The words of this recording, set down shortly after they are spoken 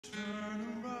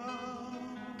Turn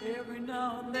around. Every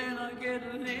now and then I get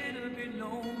a little bit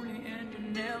lonely and you're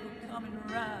never coming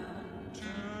around.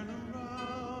 Turn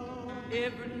around.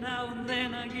 Every now and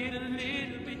then I get a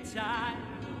little bit tired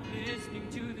of listening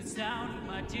to the sound of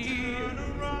my tears.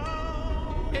 Turn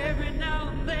around. Every now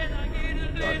and then I get a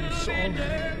little bit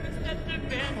nervous that the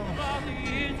best of all the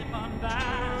years have gone by.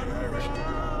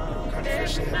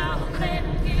 Every now and then I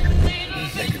get a little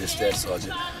bit Negative stat,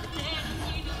 Sergeant.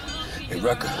 Hey,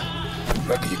 Wrecker,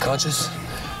 you conscious?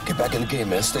 Get back in the game,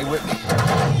 man. Stay with me.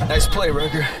 Nice play,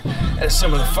 Wrecker. That's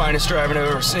some of the finest driving I've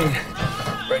ever seen.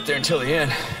 Right there until the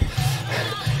end.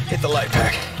 Hit the light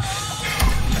pack.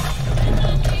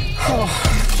 Oh,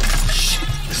 shit.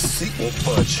 The seat won't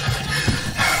budge.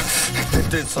 It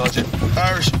did, Sergeant.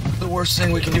 Irish, the worst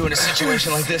thing we can do in a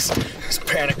situation like this is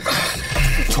panic.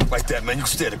 You talk like that, man. You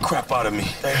scare the crap out of me.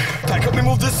 Hey, Pack, help me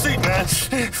move this seat, man.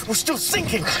 We're still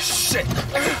sinking. Shit.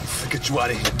 I'll get you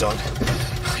out of here, Doug.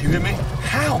 You hear me?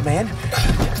 How, man?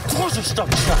 The doors are stuck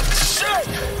shut. Shit!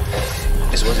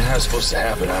 This wasn't how it was supposed to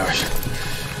happen, Irish.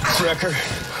 Wrecker,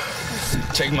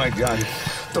 take my gun.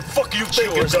 The fuck are you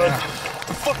thinking, Yours Doug? now.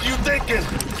 The fuck are you thinking?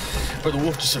 For the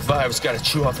wolf to survive, it's got to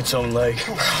chew off its own leg.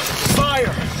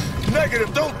 Fire!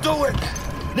 Negative, don't do it!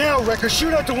 Now, Wrecker,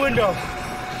 shoot out the window.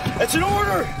 That's an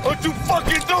order! Don't you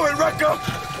fucking do it, Wrecker!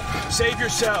 Save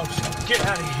yourselves. Get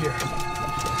out of here.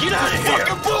 Get out of here!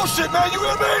 Fucking bullshit, man, you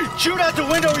hear me? Shoot out the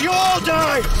window, you all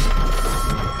die!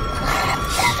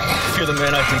 If you're the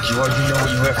man I think you are, you know what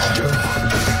you have to do.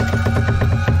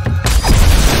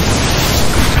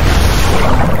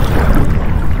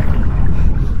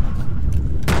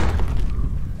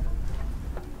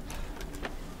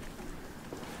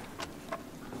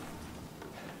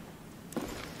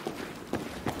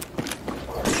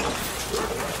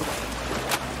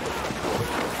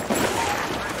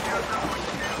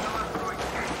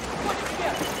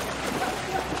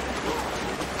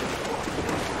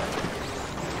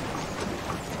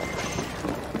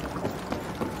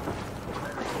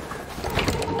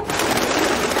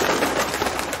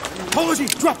 Apology,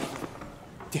 drop it!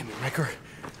 Damn it, Wrecker.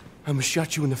 I almost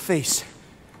shot you in the face.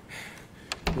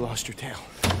 You lost your tail.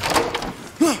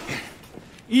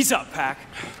 Ease up, Pack.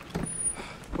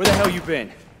 Where the hell you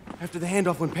been? After the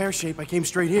handoff went pear-shaped, I came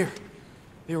straight here.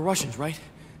 They were Russians, right?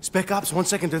 Spec ops, 1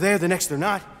 second they're there, the next they're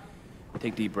not.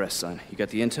 Take deep breaths, son. You got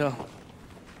the intel?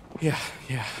 Yeah,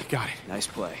 got it. Nice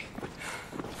play.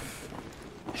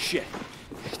 Shit.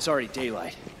 It's already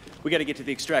daylight. We gotta get to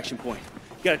the extraction point.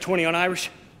 You got a 20 on Irish?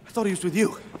 I thought he was with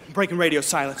you. Breaking radio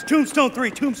silence. Tombstone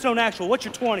 3, Tombstone Actual. What's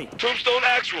your 20? Tombstone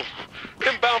Actual.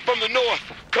 Inbound from the north.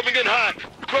 Coming in hot.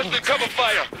 Requesting cover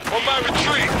fire on my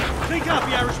retreat. Clean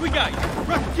copy, Irish. We got you.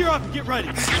 Wrecker, gear up and get ready.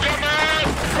 You got my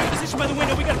ass? Take position by the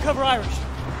window. We gotta cover Irish.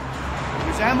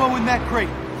 There's ammo in that crate.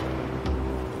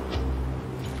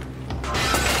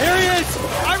 Here he is!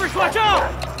 Irish, watch out!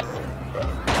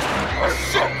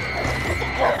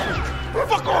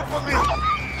 Fuck off of me!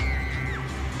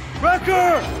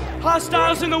 Wrecker!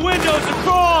 Hostiles in the windows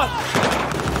across!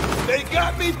 They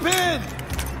got me pinned!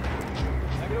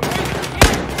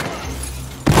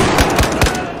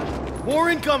 More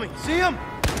incoming. See him?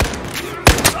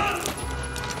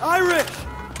 Irish!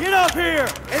 Get up here!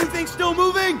 Anything still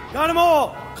moving? Got them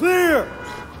all! Clear!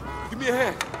 Give me a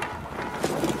hand.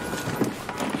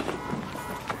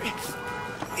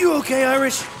 You okay,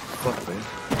 Irish? Fuck, man.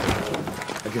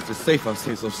 I guess it's safe. I'm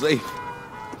staying so safe.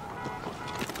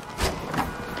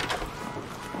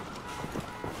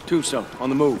 Tombstone, on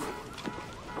the move.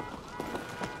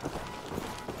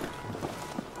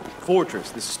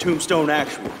 Fortress, this is Tombstone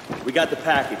Actual. We got the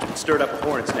package. It stirred up a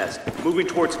hornet's nest. Moving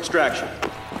towards extraction.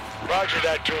 Roger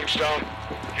that, Tombstone.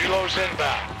 Helo's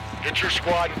inbound. Get your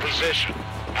squad in position.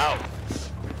 Out.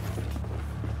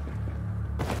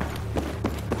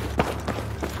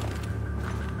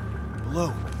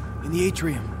 Below, in the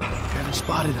atrium. They haven't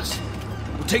spotted us.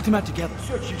 We'll take them out together.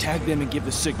 Tag them and give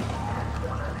the signal.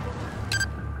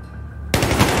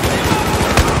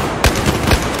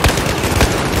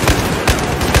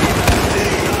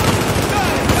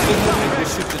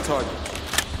 Shoot the target.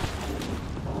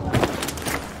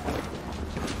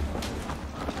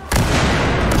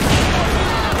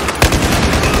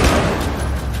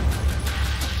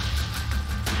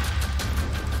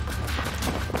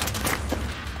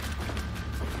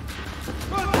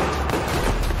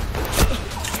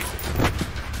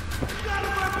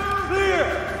 Clear!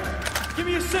 Give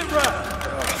me a sit rep!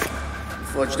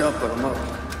 Fudged up, but I'm up.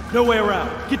 No way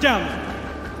around. Get down there.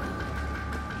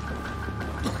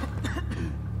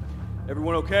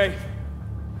 Everyone okay?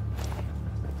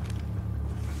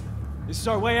 This is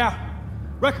our way out.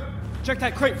 Wrecker, check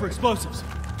that crate for explosives.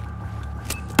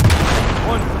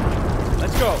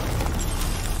 go.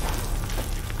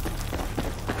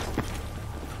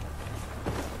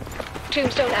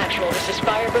 Tombstone Actual, this is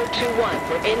Firebird 2-1.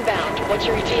 We're inbound. What's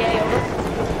your ETA,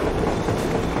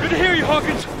 over? Good to hear you,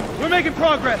 Hawkins. We're making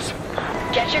progress.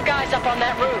 Get your guys up on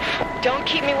that roof. Don't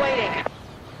keep me waiting.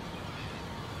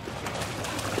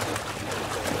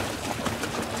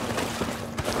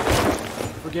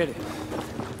 Forget it.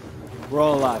 We're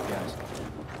all alive, guys.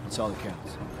 That's all that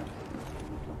counts.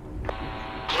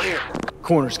 Clear.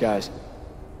 Corners, guys.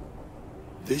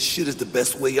 This shit is the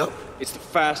best way up? It's the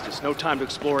fastest. No time to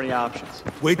explore any options.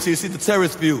 Wait till you see the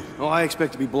terrace view. Oh, I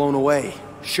expect to be blown away.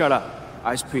 Shut up.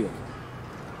 Eyes peeled.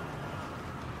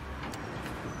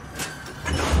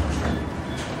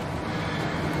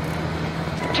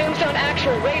 Tombstone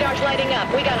Actual, radar's lighting up.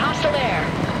 We got hostile air.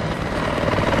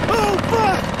 Oh,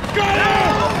 fuck! Got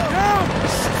him!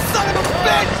 Son of a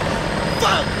bitch!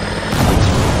 Fuck!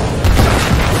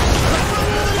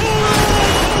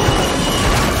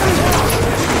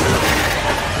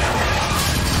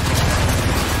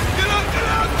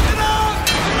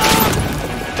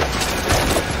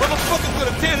 Motherfucker's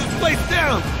gonna tear this place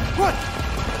down! What?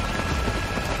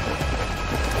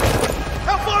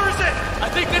 How far is it? I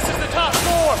think this is the top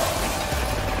floor.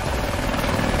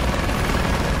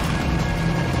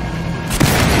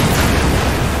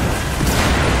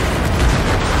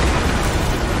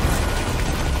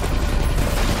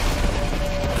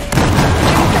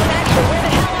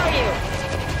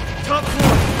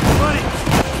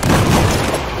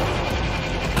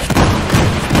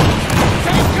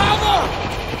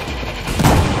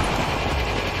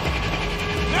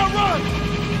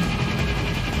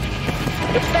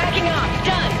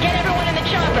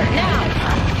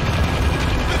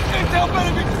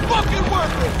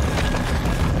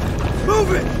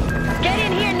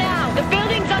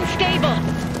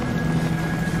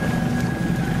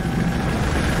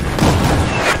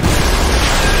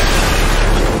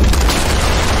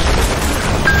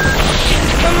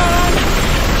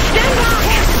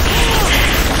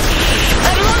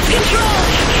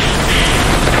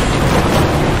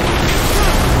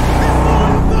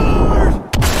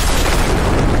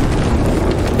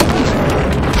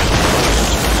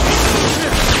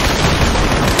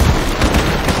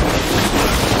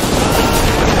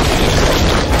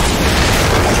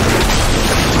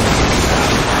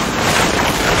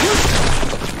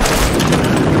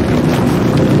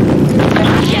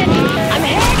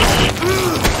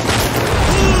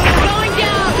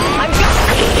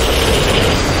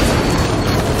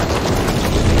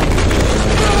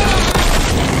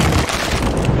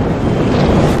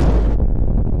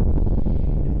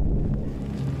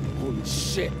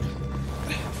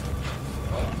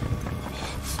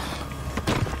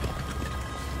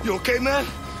 You okay, man?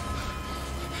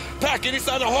 Pack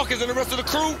inside the Hawkins and the rest of the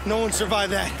crew? No one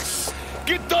survived that.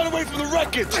 Get done away from the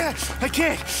wreckage! I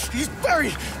can't. He's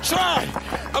buried. Try!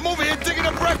 I'm over here digging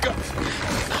up Wrecker.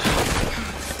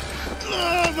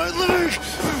 Oh, my leg!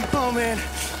 Oh, man.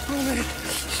 Oh, man.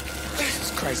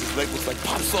 Jesus Christ, his leg looks like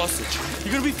pop sausage.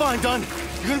 You're gonna be fine, Dunn.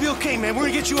 You're gonna be okay, man. We're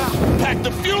gonna get you out. Pack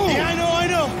the fuel! Yeah, I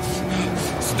know.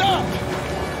 Stop!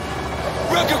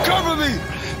 Wrecker, cover me!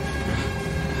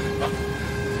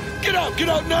 Get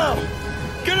out now!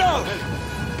 Get out!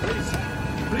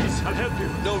 Please, I'll help you.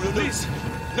 No, please.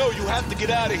 No, you have to get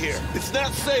out of here. It's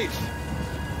not safe.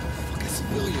 Fucking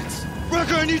civilians.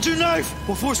 Wrecker, I need your knife.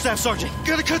 Well, 4 Staff Sergeant.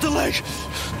 Gotta cut the leg.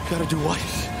 Gotta do what?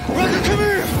 Wrecker, come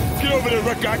here! Get over there,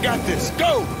 Wrecker. I got this.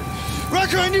 Go!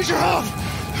 Wrecker, I need your help!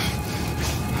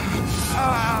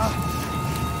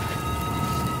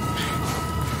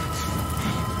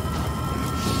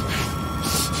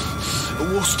 A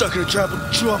wolf stuck in a trap will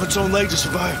chew off its own leg to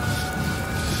survive.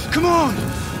 Come on!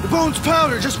 The bone's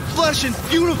powder, just flesh and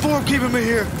uniform keeping me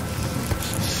here.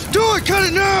 Do it! Cut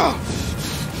it now!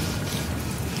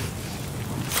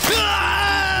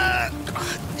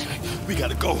 We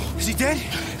gotta go. Is he dead?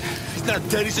 He's not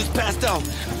dead, he's just passed out.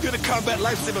 You're the combat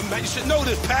lifesaver, man. You should know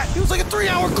this, Pat. It was like a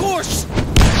 3-hour course!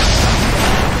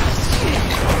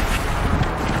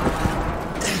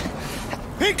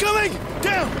 Incoming!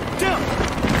 Down!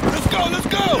 Let's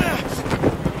go!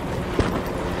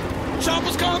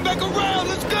 Chopper's coming back around,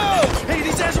 let's go! Hey,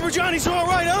 these Azerbaijanis are all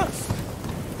right, huh?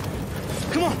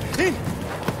 Come on, in!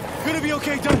 You're gonna be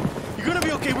okay, Dunn. You're gonna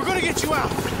be okay. We're gonna get you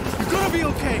out. You're gonna be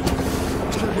okay.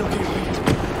 It's gonna be okay,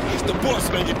 right? He's the boss,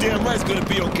 man. You're damn right it's gonna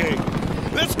be okay.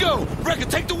 Let's go! Wrecker,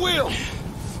 take the wheel!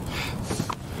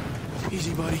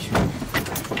 Easy, buddy.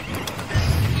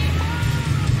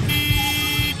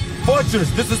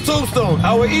 Fortress, this is Tombstone.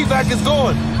 Our evac is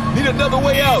gone. Need another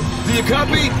way out. Do you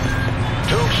copy?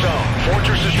 Tombstone,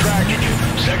 Fortress is tracking you.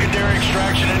 Secondary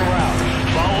extraction en route.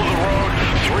 Follow the road,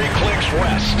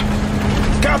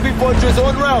 concrete fortress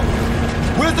en route.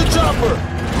 Where's the chopper?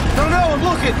 Don't know, I'm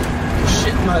looking.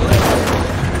 Shit in my leg.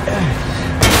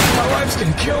 My wife's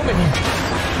gonna kill me.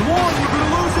 Come on, we're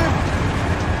gonna lose him.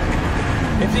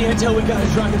 If the intel we got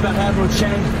is right about Admiral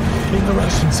Chang and the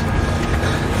Russians,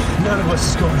 none of us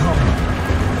is going home.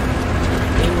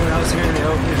 Anyone else here in the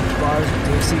open, bars,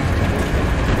 Dixie?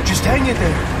 Just hang in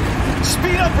there.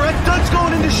 Speed up, Red. Dunn's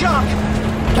going into shock.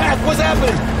 Pat, what's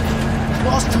happening?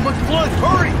 Lost too much blood.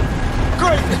 Hurry.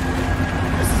 Great.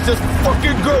 This is just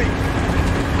fucking great.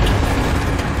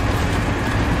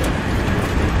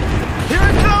 Here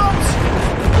it comes.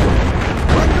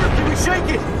 Rucker, can we shake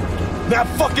it? Not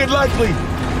fucking likely.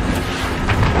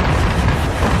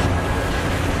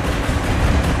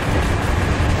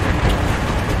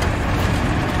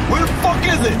 Where the fuck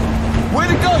is it?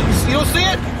 Where'd it go? You don't see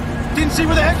it? Didn't see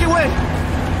where the heck it went.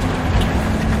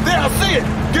 There, I see it.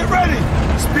 Get ready.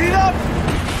 Speed up.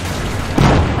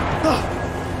 Oh,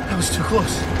 that was too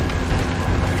close.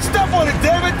 Step on it,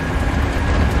 damn it.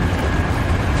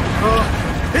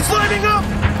 It's lining up.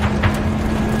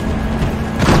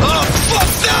 Oh, fuck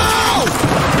no!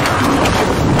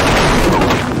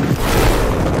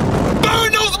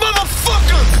 Burn those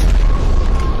motherfuckers!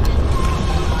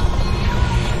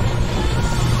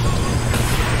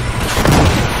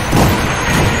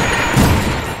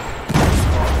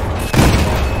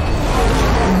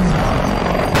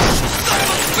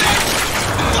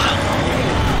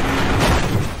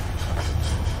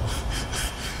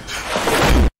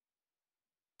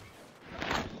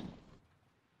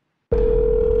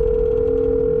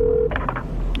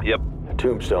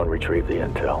 Tombstone retrieved the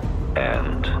intel.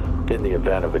 And in the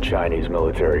event of a Chinese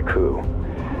military coup,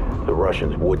 the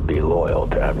Russians would be loyal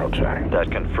to Admiral Chang. That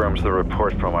confirms the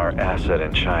report from our asset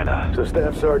in China. So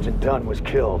Staff Sergeant Dunn was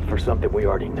killed for something we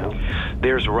already knew?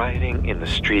 There's rioting in the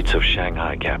streets of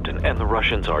Shanghai, Captain, and the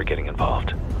Russians are getting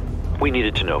involved. We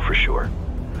needed to know for sure.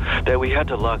 That we had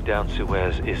to lock down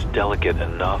Suez is delicate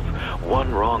enough.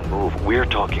 One wrong move, we're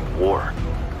talking war.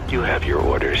 You have your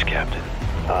orders, Captain.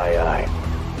 Aye, aye.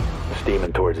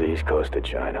 Steaming towards the east coast of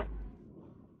China.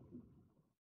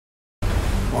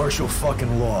 Martial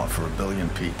fucking law for 1 billion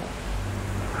people.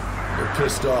 They're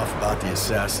pissed off about the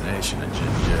assassination of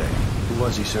Jin Jay. Who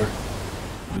was he, sir?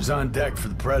 He was on deck for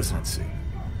the presidency.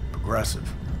 Progressive.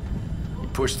 He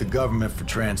pushed the government for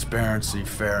transparency,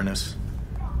 fairness,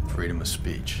 freedom of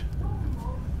speech.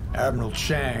 Admiral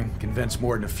Chang convinced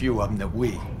more than a few of them that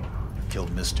we killed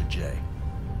Mr. J.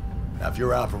 Now, if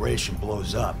your operation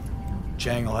blows up,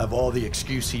 Chang will have all the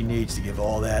excuse he needs to give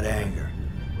all that anger,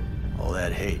 all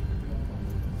that hate,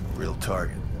 a real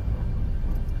target.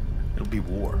 It'll be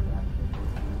war.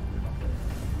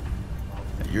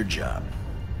 Now, your job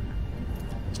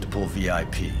is to pull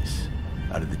VIPs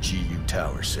out of the GU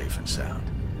tower safe and sound.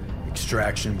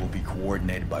 Extraction will be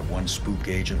coordinated by one spook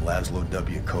agent, Laszlo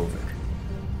W. Kovic.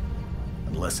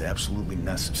 Unless absolutely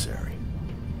necessary,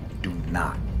 do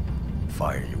not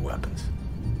fire your weapons.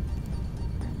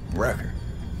 Wrecker.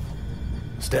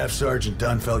 Staff Sergeant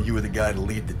Dunn felt you were the guy to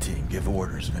lead the team, give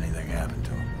orders if anything happened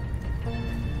to him.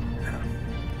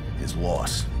 His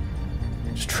loss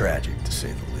is tragic, to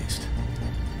say the least.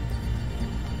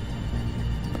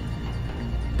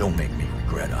 Don't make me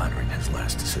regret honoring his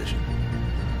last decision.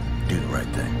 Do the right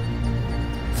thing.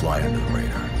 Fly under the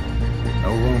radar.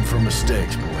 No room for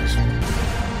mistakes, boys.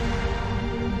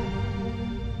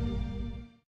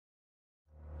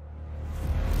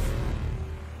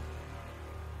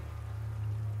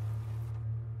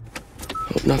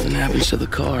 Hope nothing happens to the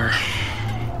car.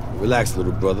 Relax,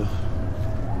 little brother.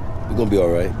 We're gonna be all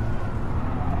right.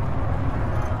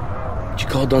 Did you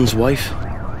call Dunn's wife?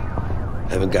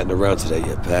 Haven't gotten around to that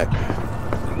yet, Pac.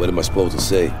 What am I supposed to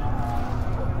say?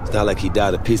 It's not like he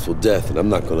died a peaceful death, and I'm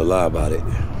not gonna lie about it.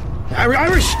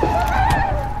 Irish!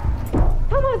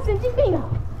 Come on, Sensei.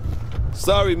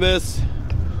 Sorry, miss.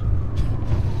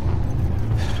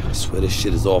 I swear this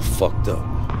shit is all fucked up.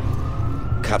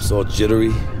 Cops all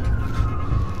jittery.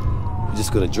 You're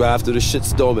just gonna drive through the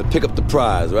shitstorm and pick up the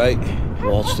prize, right?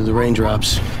 Waltz through the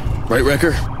raindrops. Right,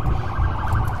 Wrecker?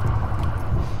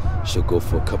 Should go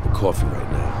for a cup of coffee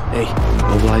right now. Hey,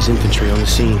 mobilize infantry on the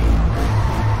scene.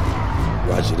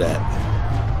 Roger that.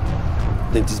 I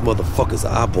think these motherfuckers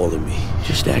are eyeballing me.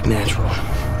 Just act natural.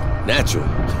 Natural?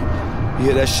 You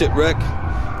hear that shit, Rec?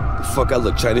 The fuck I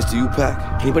look Chinese to you,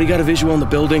 Pac? Anybody got a visual on the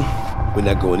building? We're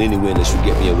not going anywhere unless you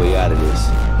get me a way out of this.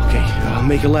 Okay,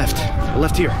 make a left. A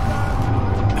left here.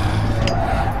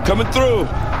 Coming through!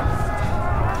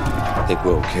 I think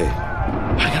we're okay.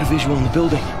 I got a visual on the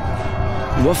building.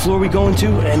 And what floor are we going to?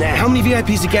 And how many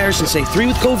VIPs did Garrison say? 3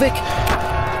 with Kovic?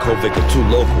 Kovic and 2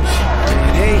 locals.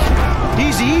 Hey,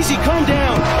 Easy, easy, calm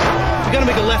down. We gotta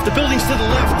make a left. The building's to the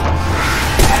left.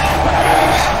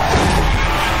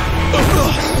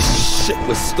 Shit,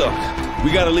 we're stuck.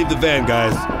 We gotta leave the van,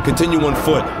 guys. Continue on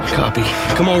foot. Copy.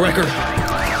 Come on, Wrecker.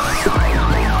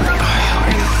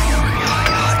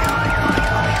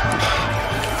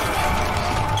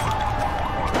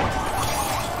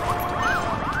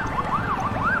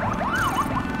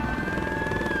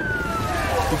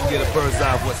 We can get a bird's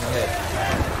eye of what's ahead.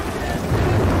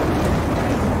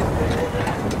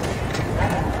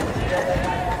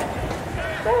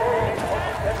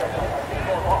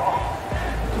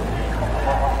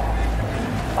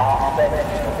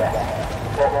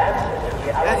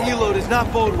 That helo does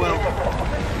not bode well.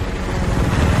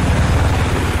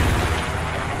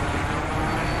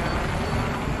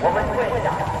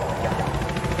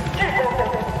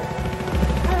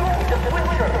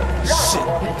 Shit,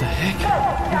 what the heck?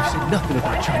 You said nothing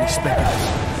about Chinese spec ops.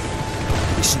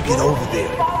 We should get over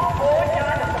there.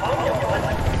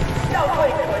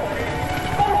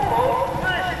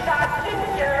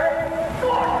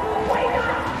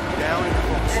 Down and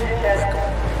close.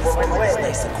 It's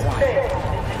nice and quiet.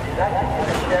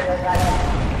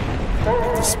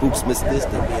 If the spooks miss this,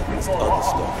 then we have missed other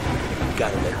stuff. We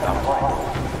gotta let Valkyrie know.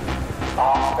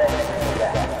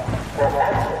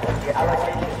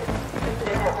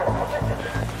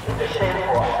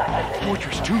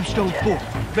 Fortress, Tombstone 4.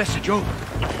 Message over.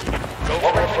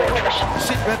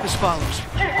 Sit rep as follows.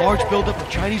 Large buildup of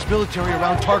Chinese military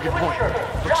around target point.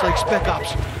 Looks like spec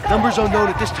ops. Numbers unknown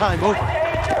at this time. Over.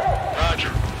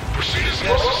 Roger. Proceed as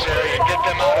necessary and get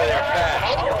them out of there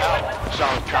fast. Out.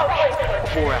 Solid copy.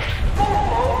 4 out.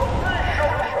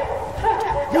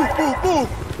 Move, move, move!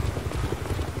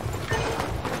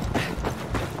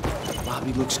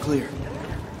 Lobby looks clear.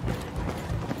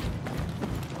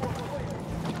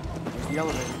 There's the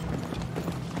elevator.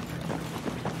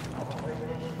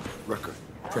 Wrecker,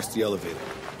 press the elevator.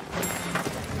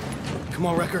 Come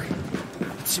on, Wrecker.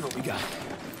 Let's see what we got.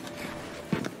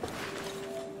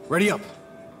 Ready up.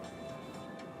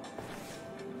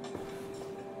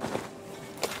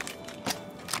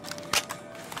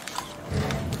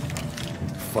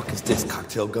 Fuck is this,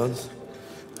 cocktail guns?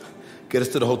 Get us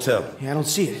to the hotel. Yeah, I don't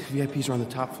see it. VIPs are on the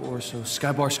top floor, so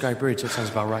Sky Bar, Sky Bridge, that sounds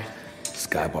about right.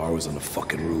 Sky Bar was on the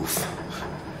fucking roof.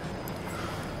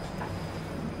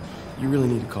 You really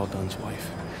need to call Dunn's wife.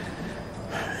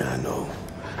 Yeah, I know.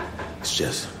 It's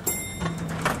just...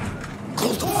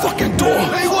 Close the fucking door!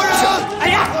 Hey, what up?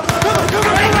 Hey, come on, come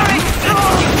on,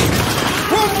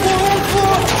 Run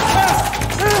for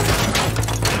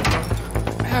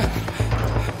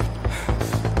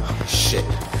Shit.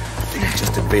 They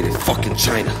just invaded fucking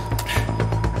China.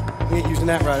 We ain't using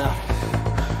that right now.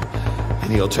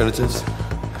 Any alternatives?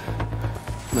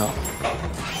 No.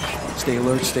 Stay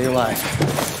alert, stay alive.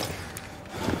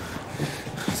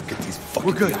 Let's get these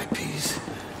fucking We're good. VIPs.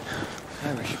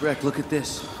 Irish, Breck, look at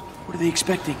this. What are they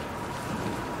expecting?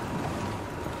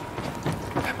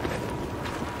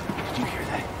 Did you hear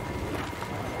that?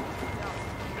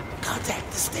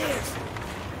 Contact the stairs.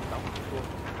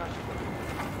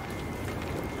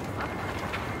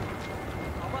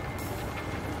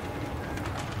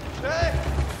 Hey!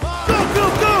 Go, go,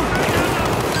 go!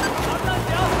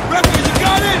 Wrecker, you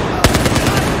got it!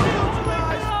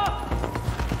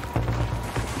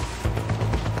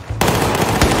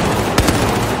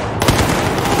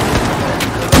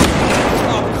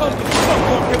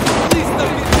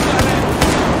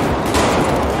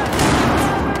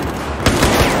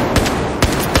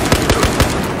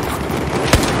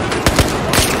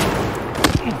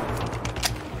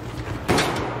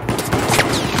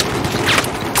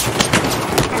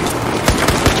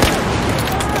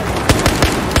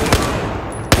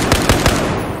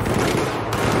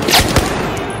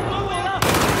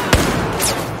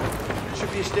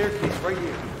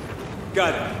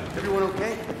 Got it. Everyone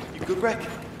okay? You good, Breck?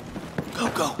 Go,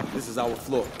 go. This is our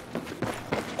floor.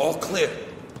 All clear.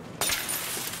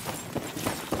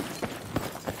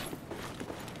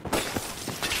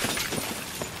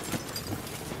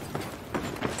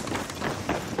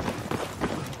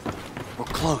 We're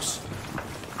close.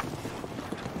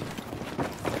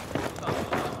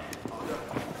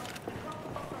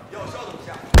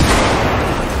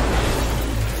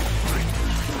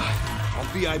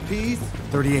 VIPs?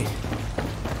 38.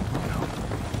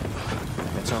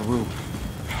 That's our room.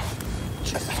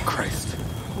 Jesus Christ.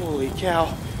 Holy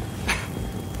cow.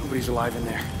 Nobody's alive in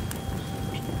there.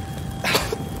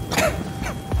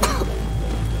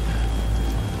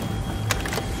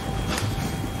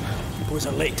 Boys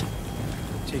are late.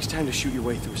 Takes time to shoot your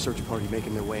way through a search party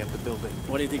making their way up the building.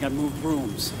 Why do you think I moved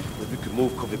rooms? Well, if you can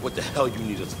move, Kovic, what the hell you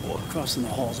need us for? Crossing the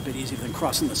hall's a bit easier than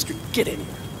crossing the street. Get in here.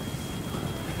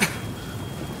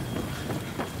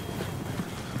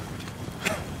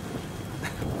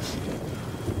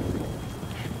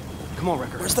 Come on,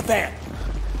 Wrecker. Where's the van?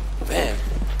 Van?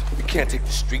 We can't take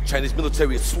the street. Chinese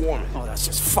military is swarming. Oh, that's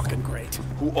just fucking great.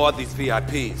 Who are these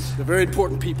VIPs? They're very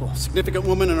important people. Significant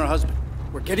woman and her husband.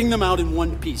 We're getting them out in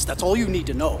one piece. That's all you need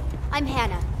to know. I'm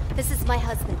Hannah. This is my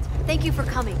husband. Thank you for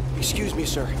coming. Excuse me,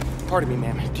 sir. Pardon me,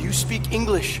 ma'am. Do you speak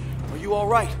English? Are you all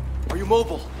right? Are you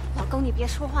mobile? 老公，你别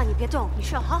说话，你别动，你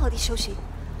需要好好地休息。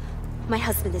My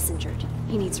husband is injured.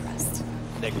 He needs rest.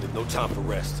 Negative. No time for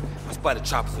rest. I spy the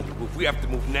choppers on the roof. We have to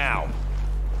move now.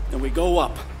 Then we go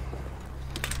up.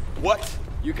 What?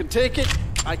 You can take it.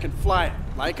 I can fly it.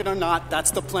 Like it or not,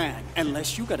 that's the plan.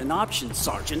 Unless you got an option,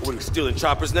 Sergeant. What, are we stealing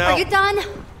choppers now? Are you done?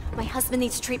 My husband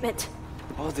needs treatment.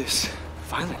 All this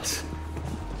violence.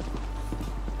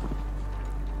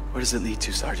 Where does it lead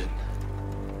to, Sergeant?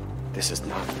 This is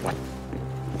not what...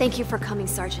 Thank you for coming,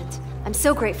 Sergeant. I'm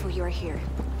so grateful you are here.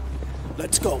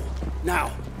 Let's go.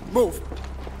 Now. Move.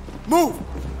 Move!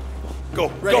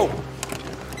 Go, Ready. go!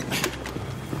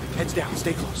 Heads down,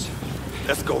 stay close.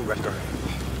 Let's go, Wrecker.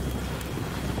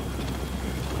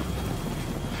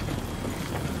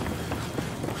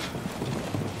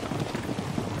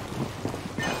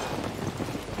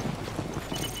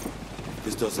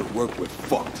 This doesn't work, we're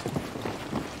fucked.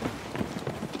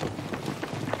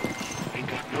 Ain't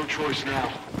got no choice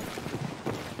now.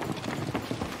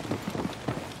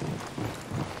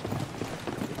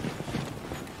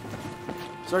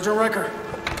 Sergeant Riker,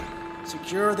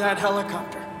 secure that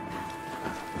helicopter.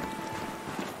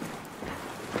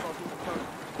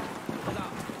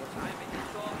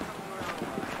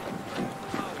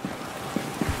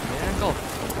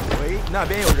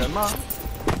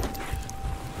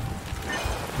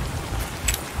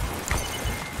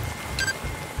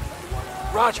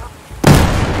 Roger.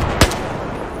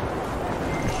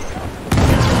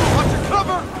 Watch your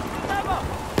cover!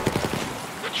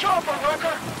 The chopper,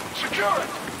 Wrecker! Secure it!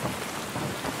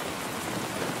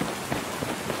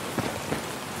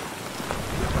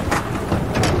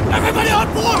 Everybody on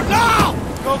board, now!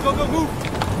 Go, go, go, move!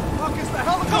 Fuck is the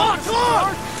helicopter? Come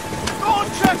on! Go on,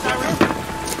 check, Harry!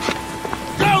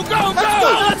 Go, go, go!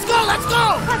 Let's go, let's go!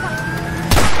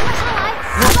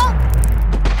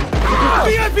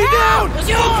 VIP down! Let's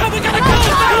go! We gotta go!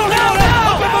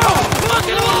 Now! Look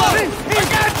it all! I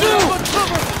got you!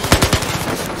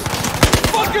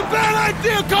 Fucking bad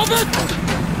idea, Coven!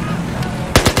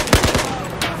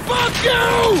 Fuck you!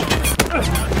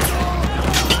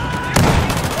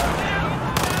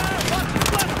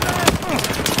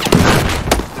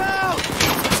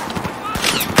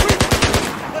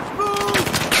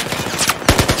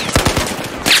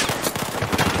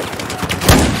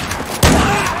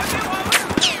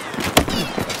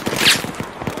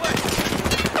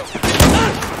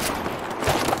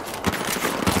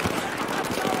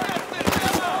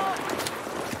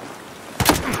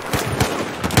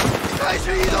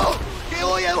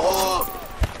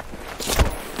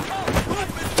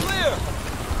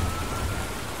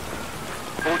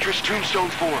 Fortress Tombstone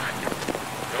 4. Go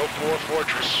 4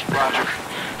 Fortress. Roger.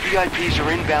 VIPs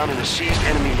are inbound in a seized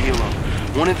enemy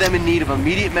helo. One of them in need of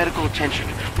immediate medical attention.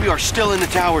 We are still in the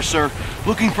tower, sir.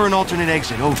 Looking for an alternate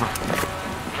exit. Over.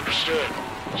 Understood.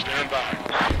 Stand by.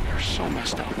 You're so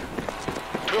messed up.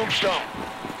 Tombstone,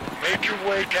 make your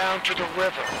way down to the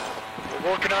river.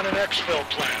 We're working on an exfil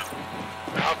plan.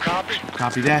 Now copy?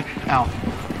 Copy that. Out.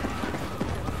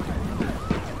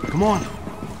 Come on.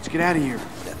 Let's get out of here.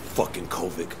 That fucking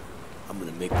Kovic. I'm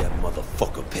gonna make that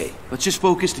motherfucker pay. Let's just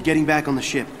focus to getting back on the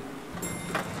ship.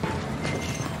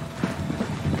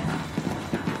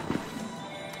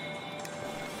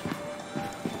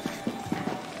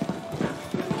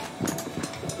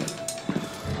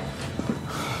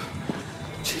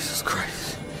 Jesus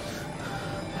Christ.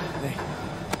 Hey.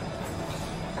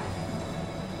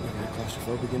 You ever get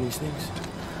claustrophobic in these things?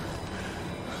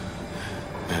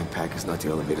 Manpack is not the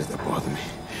elevators that bother me.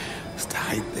 It's the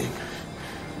height thing.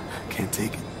 Can't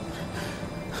take it.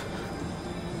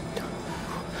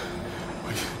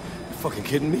 Are you fucking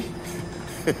kidding me?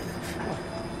 I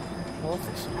love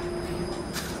this song.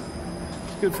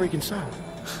 It's a good freaking song.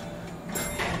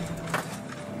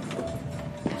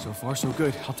 So far, so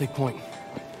good. I'll take point.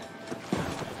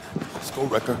 Let's go,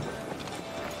 Wrecker.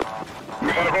 You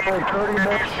have only 30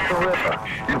 minutes to the river.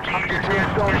 And keep your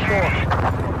Tombstone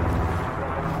 4.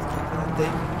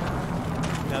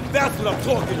 Now that's what I'm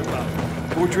talking about.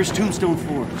 Fortress Tombstone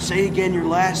 4. Say again your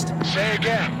last. Say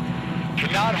again.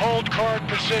 Cannot hold current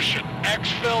position.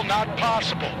 Exfil not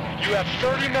possible. You have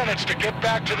 30 minutes to get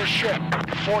back to the ship.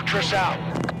 Fortress out.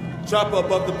 Chopper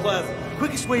above the plaza.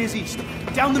 Quickest way is east,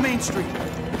 down the main street.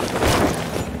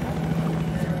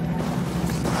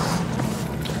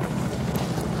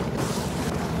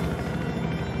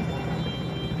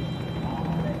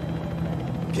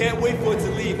 Can't wait for it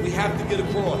to leave. We have to get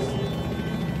across.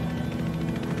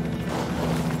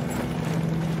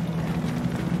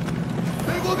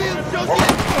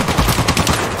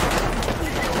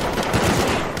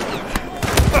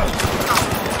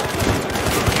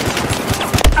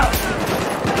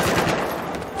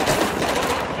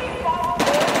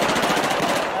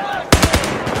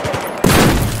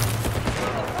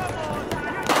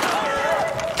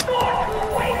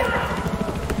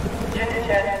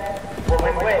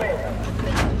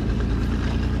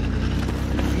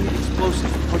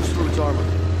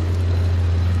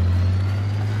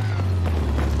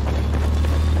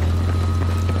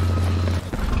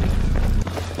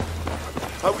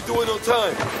 How we doing on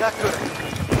time? Not good.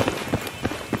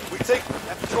 We take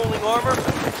that patrolling armor,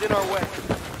 it's in our way.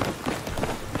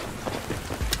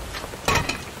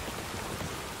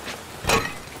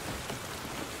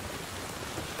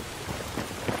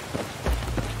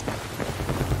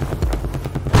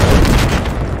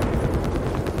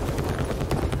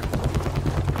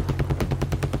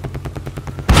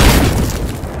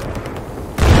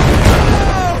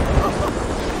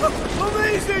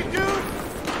 Amazing, dude!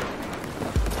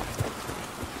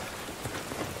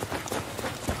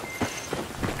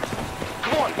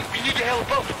 We need to hail a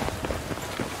boat.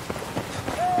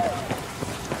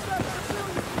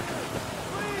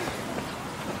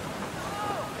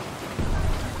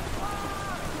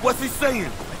 What's he saying? I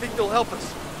think they'll help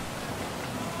us.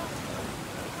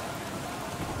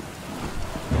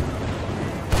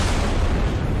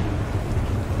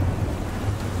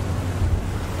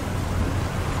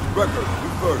 Record, you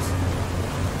first.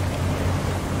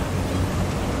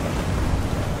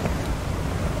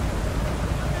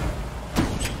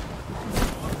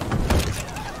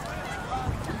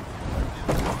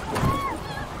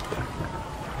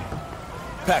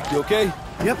 Pack, you okay?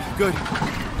 Yep, good.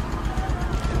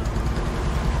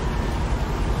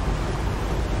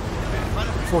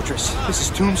 Fortress, this is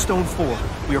Tombstone 4.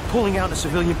 We are pulling out a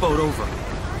civilian boat over.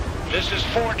 This is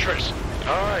Fortress.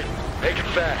 All right, make it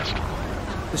fast.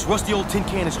 This rusty old tin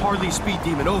can is hardly a speed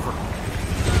demon, over.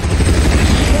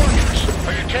 Fortress,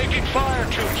 are you taking fire,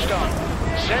 Tombstone?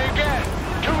 Say again.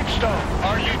 Tombstone,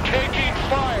 are you taking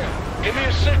fire? Give me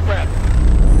a sit rep.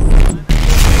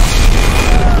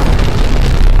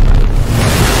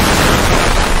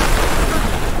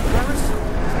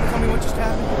 Tell me what just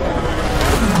happened.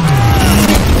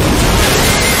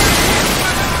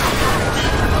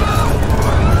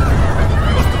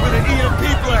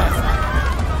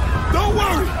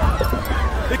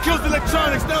 It kills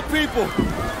electronics, not people!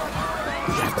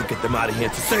 We have to get them out of here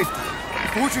to safety.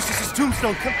 Fortress, this is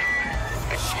Tombstone, come...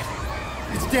 Shit.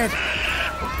 It's dead.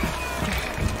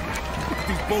 Look at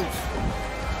these boats.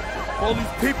 All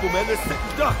these people, man, they're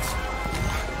sitting ducks.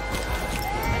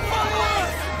 Follow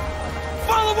us!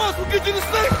 Follow us, we'll get you to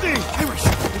safety! Irish,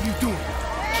 what are you doing?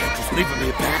 Can't just leave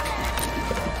me back.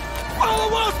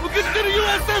 Follow us, we'll get you to the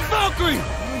USS Valkyrie!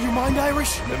 You mind,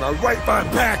 Irish? I'm in my right mind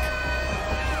back.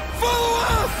 Follow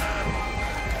us!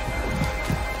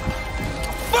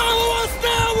 Follow us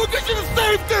now! We'll get you to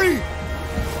safety!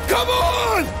 Come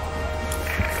on!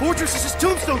 Fortress, this is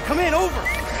Tombstone. Come in, over.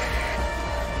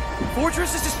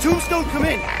 Fortress, this is Tombstone. Come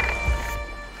in.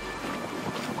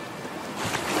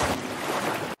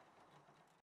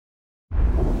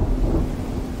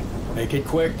 Make it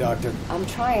quick, Doctor. I'm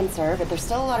trying, sir, but there's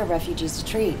still a lot of refugees to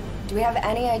treat. Do we have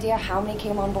any idea how many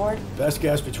came on board? Best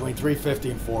guess between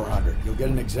 350 and 400. You'll get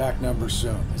an exact number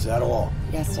soon. Is that all?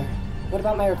 Yes, sir. What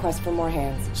about my request for more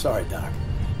hands? Sorry, Doc.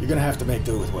 You're gonna have to make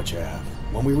do with what you have.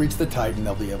 When we reach the Titan,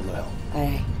 they'll be able to help.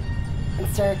 Aye.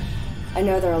 And sir, I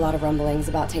know there are a lot of rumblings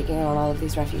about taking on all of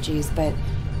these refugees, but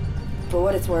for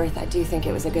what it's worth, I do think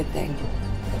it was a good thing.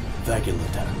 Thank you,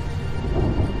 Lieutenant.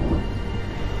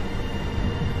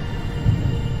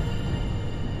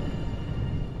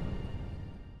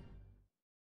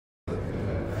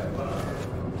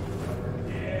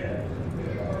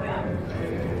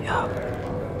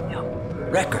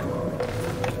 Record.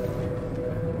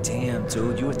 Damn,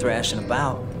 dude, you were thrashing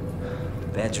about.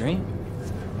 Bad dream?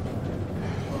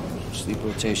 Sleep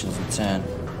rotations at 10.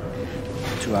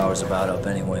 2 hours about up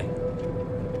anyway.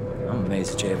 I'm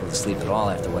amazed that you're able to sleep at all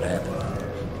after what happened.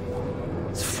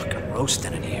 It's fucking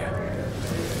roasting in here.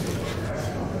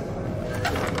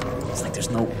 It's like there's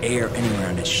no air anywhere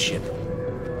on this ship.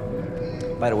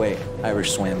 By the way,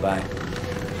 Irish swam by.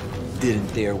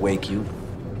 didn't dare wake you.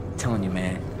 I'm telling you,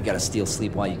 man, you gotta steal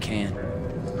sleep while you can.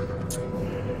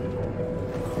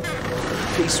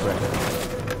 Peace, Red.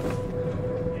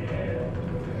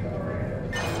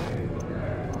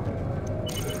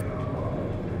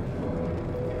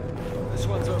 This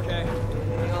one's okay.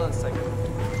 Hang on a second.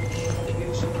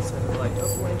 Navigation, satellite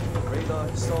uplink,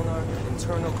 radar, sonar,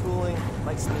 internal cooling,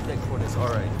 lights in the deck coordinates. All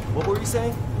right. What were you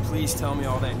saying? Please tell me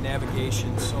all that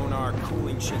navigation, sonar,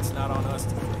 cooling shit's not on us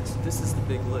to fix. This is the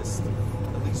big list.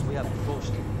 At least we have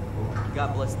propulsion.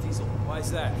 God bless diesel. Why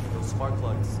is that? Those spark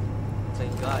plugs.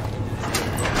 Thank God.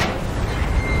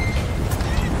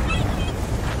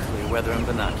 Clear weather and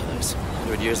binoculars.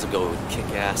 100 years ago, it would kick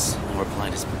ass, and we're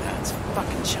blind as bats.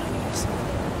 Fucking Chinese.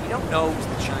 We don't know it was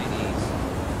the Chinese.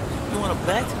 You want to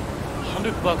bet? $100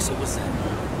 it was them.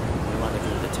 We want to go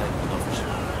to the Titan, know for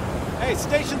sure. Hey,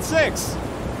 Station 6!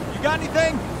 You got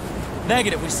anything?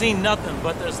 Negative, we've seen nothing,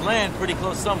 but there's land pretty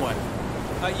close somewhere.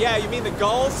 Yeah, you mean the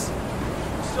gulls?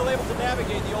 We're still able to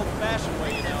navigate the old-fashioned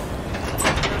way, you know.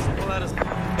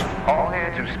 All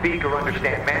hands who speak or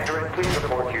understand Mandarin, please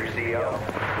report to your CO.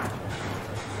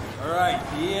 All right,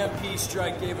 the EMP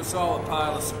strike gave us all a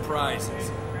pile of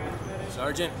surprises.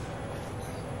 Sergeant,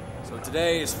 so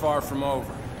today is far from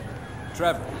over.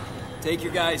 Trevor, take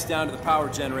your guys down to the power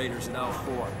generators in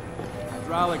L4.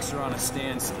 Hydraulics are on a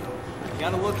standstill. You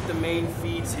gotta look at the main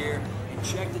feeds here and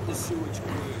check that the sewage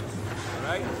clears, all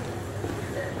right?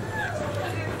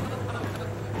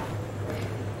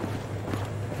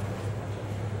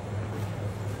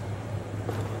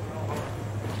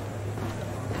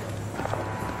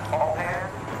 All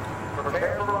hands,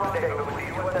 prepare for rendezvous with the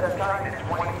USS Titan in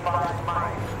 25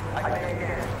 miles. I say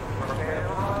again, prepare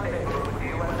for rendezvous with the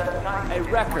USS Titan. Hey,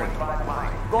 Record,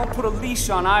 go and put a leash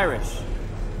on Irish.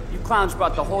 You clowns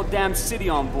brought the whole damn city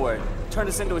on board. Turned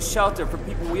us into a shelter for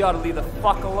people we ought to leave the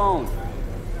fuck alone.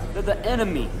 They're the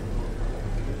enemy.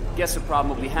 Guess the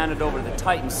problem will be handed over to the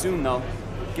Titan soon, though.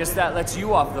 Guess that lets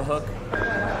you off the hook.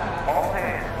 All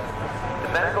hands,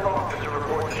 the medical officer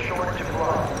reports a shortage of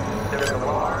blood. There is a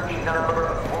large number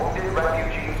of wounded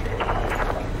refugees.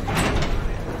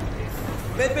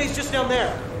 Medbay's just down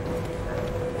there.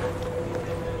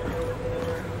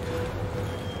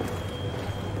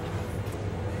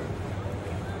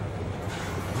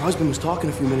 My husband was talking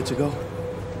a few minutes ago.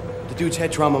 The dude's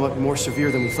head trauma might be more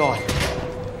severe than we thought.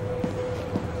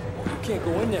 You can't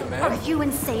go in there, man. Are you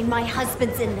insane? My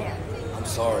husband's in there. I'm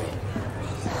sorry.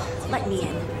 Let me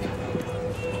in.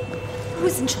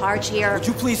 Who's in charge here? Would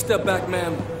you please step back,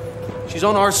 ma'am? She's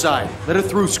on our side. Let her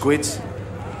through, Squids.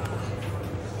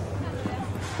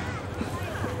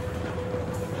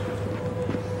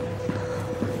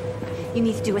 You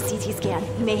need to do a CT scan.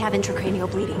 He may have intracranial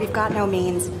bleeding. We've got no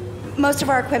means. Most of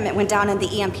our equipment went down in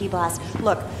the EMP blast.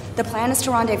 Look, the plan is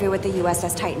to rendezvous with the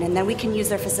USS Titan, and then we can use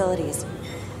their facilities.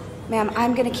 Ma'am,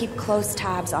 I'm gonna keep close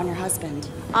tabs on your husband.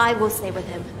 I will stay with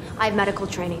him. I have medical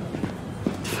training.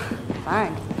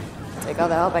 Fine. Take all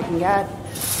the help I can get.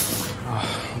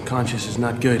 Unconscious is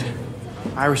not good.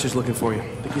 Iris is looking for you. I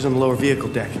think he's on the lower vehicle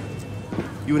deck.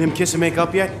 You and him kiss and make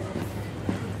up yet?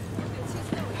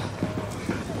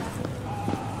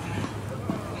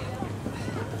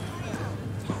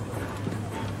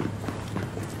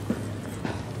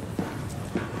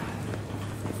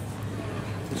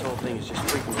 This whole thing is just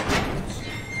freaking ridiculous.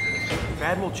 If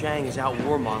Admiral Chang is out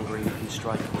warmongering, he can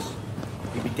strike us.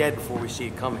 We'd be dead before we see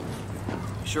it coming.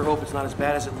 I sure hope it's not as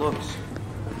bad as it looks.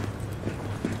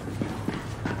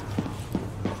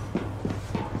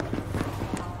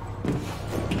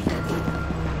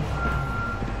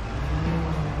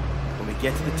 When we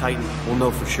get to the Titan, we'll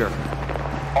know for sure.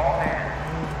 All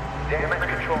hands, Damage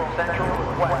Control Central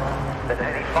requests that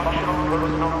any functional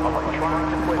personal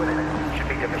electronics equipment should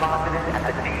be deposited at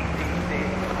the DCC.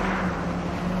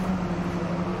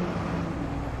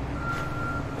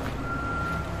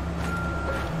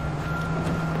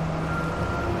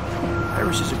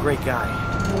 Irish is a great guy.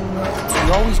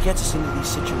 He always gets us into these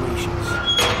situations.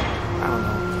 I don't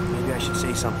know, maybe I should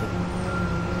say something.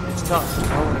 It's tough, you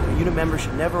know? A unit member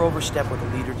should never overstep what the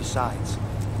leader decides.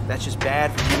 That's just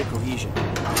bad for unit cohesion.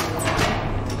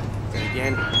 And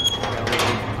again, you gotta make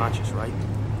him conscious, right?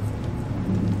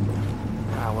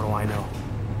 What do I know?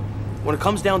 When it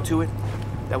comes down to it,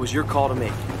 that was your call to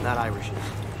make, not Irish's.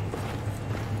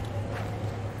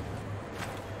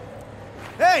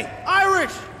 Hey,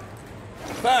 Irish!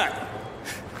 Back!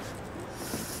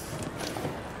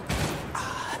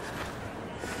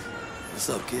 What's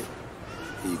up, kid?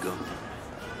 Here you go.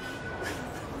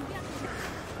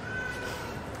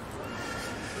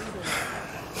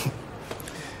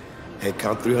 Head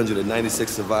count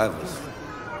 396 survivors.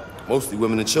 Mostly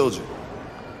women and children.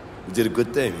 You did a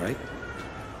good thing, right?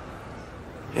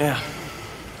 Yeah.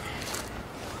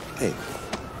 Hey,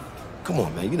 come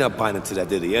on, man. You're not buying into that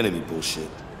they're the enemy bullshit.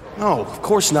 No, of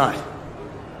course not.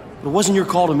 But it wasn't your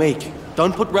call to make.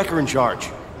 Dunn put Wrecker in charge.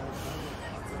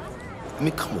 I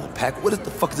mean, come on, Pac. What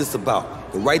the fuck is this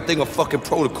about? The right thing or fucking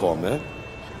protocol, man?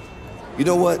 You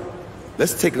know what?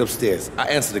 Let's take it upstairs. I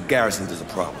answer the garrison there's a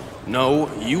problem. No,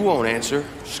 you won't answer.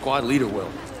 Squad leader will.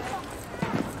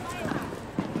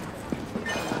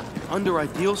 Under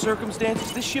ideal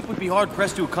circumstances, this ship would be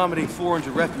hard-pressed to accommodate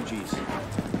 400 refugees.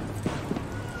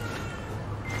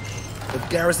 If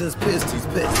Garrison's pissed, he's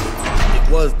pissed. It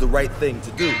was the right thing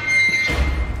to do.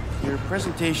 Your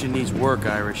presentation needs work,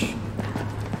 Irish.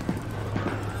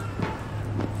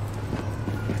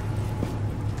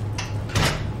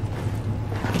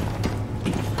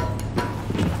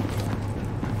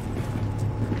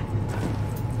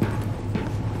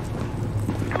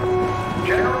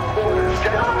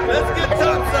 Let's get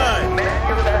topside!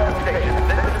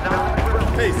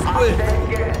 Hey, split!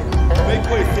 Make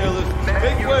way, sailors!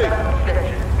 Make way!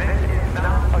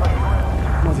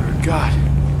 Mother of God.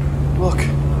 Look.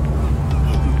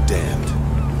 I'll be damned.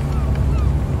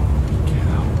 Get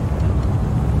out.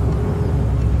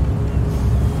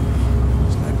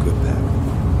 It's not good, Pat.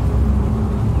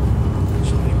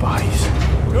 So many bodies.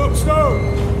 Tombstone!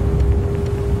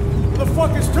 Where the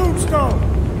fuck is Tombstone?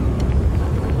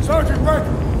 Sergeant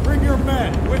Wrecker, bring your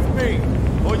men with me.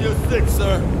 On your six,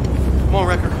 sir. Come on,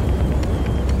 Wrecker.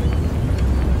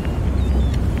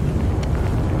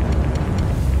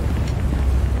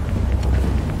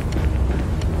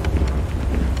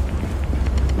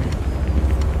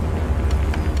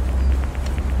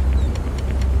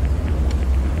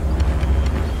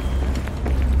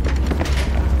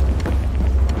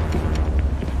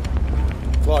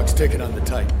 Clock's ticking on the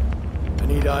Titan. I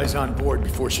need eyes on board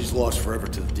before she's lost forever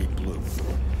to the deep blue.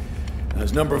 Now,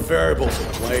 there's a number of variables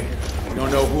at play. We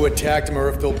don't know who attacked them or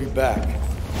if they'll be back.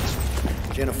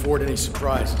 Can't afford any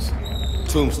surprises.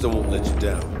 Tombstone won't let you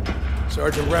down.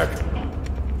 Sergeant Wrecker,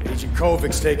 Agent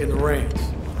Kovic's taking the reins.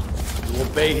 You'll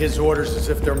obey his orders as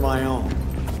if they're my own.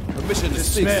 Permission to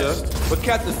speak, sir. But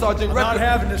Captain Sergeant I'm Wrecker... not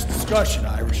having this discussion,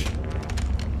 Irish.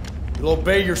 You'll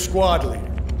obey your squad leader.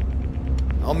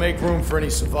 I'll make room for any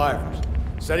survivors.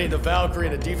 Setting the Valkyrie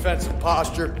in a defensive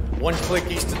posture, one click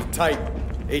east of the Titan.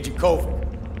 Agent Kovic.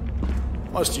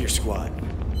 Most of your squad.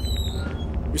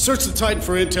 We search the Titan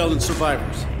for intel and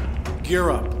survivors. Gear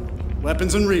up.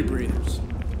 Weapons and rebreathers.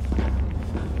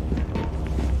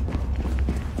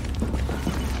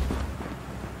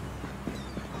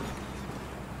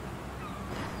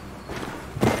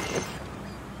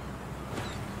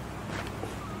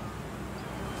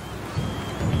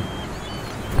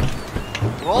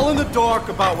 We're all in the dark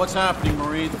about what's happening,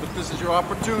 Marines, but this is your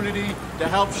opportunity to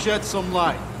help shed some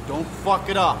light. Don't fuck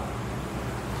it up.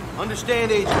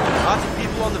 Understand, Agent. Lots of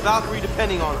people on the Valkyrie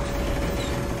depending on us.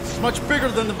 It's much bigger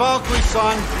than the Valkyrie,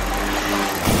 son.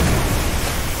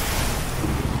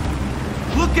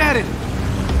 Look at it!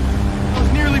 I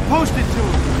was nearly posted to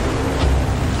it.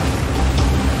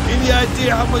 Any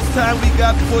idea how much time we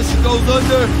got before she goes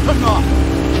under? Come on.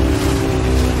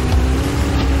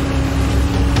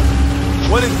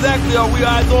 What exactly are we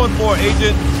eyes on for,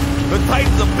 Agent? The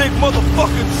Titan's a big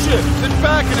motherfucking ship. Sit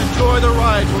back and enjoy the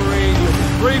ride, Marine. You'll be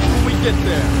briefed when we get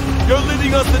there. You're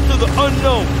leading us into the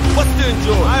unknown. What's to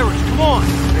enjoy? Irish, come on.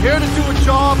 We're here to do a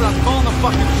job, and I'm calling the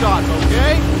fucking shots,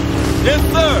 okay? Yes,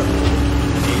 sir.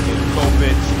 Agent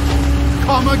Kovich.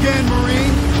 Come again,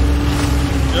 Marine.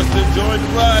 Just enjoy the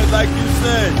ride, like you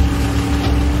said.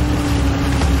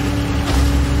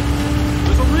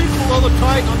 There's a reef below the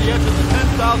Titan on the edge of the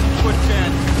 10,000-foot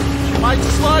channel. She might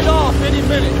slide off any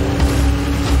minute.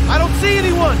 I don't see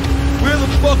anyone! Where the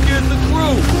fuck is the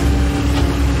crew?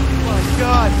 My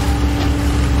God.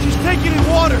 She's taking in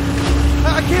water.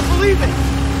 I can't believe it.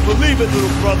 Believe it,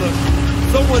 little brother.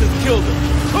 Someone has killed her.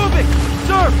 Kovic!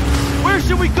 Sir! Where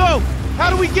should we go? How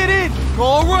do we get in?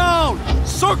 Go around!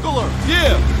 Circle her!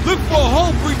 Yeah! Look for a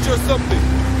hull breach or something!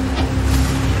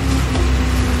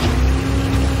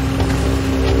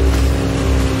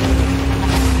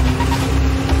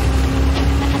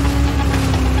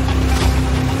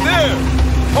 There!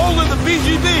 Hole in the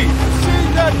BGB! Seen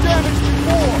that damage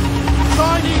before!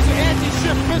 Chinese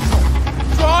anti-ship missile!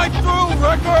 Drive through,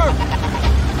 Wrecker!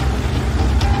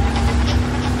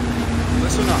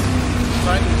 Listen up.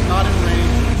 Titan is not in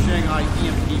range of the Shanghai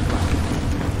EMP blast.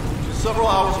 Just several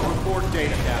hours of record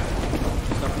data, Captain.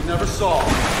 Stuff we never saw.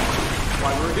 That's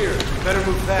why we're here. We better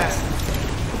move fast.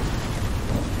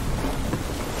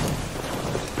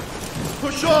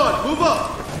 Push on! Move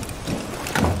up!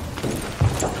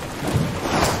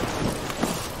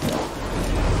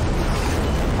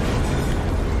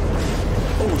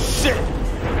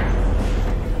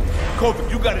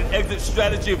 got an exit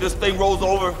strategy if this thing rolls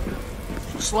over?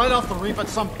 Slide off the reef at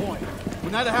some point.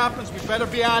 When that happens, we better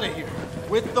be out of here.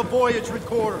 With the voyage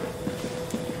recorder.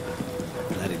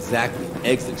 Not exactly an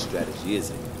exit strategy, is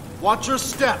it? Watch your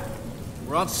step.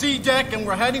 We're on C deck and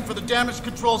we're heading for the damage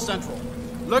control central.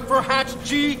 Look for hatch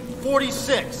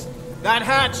G46. That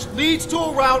hatch leads to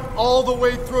a route all the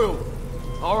way through.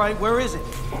 All right, where is it?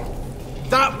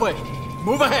 That way.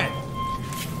 Move ahead.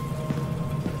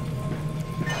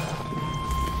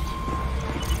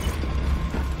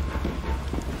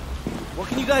 What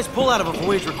can you guys pull out of a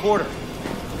voyage recorder?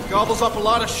 Gobbles up a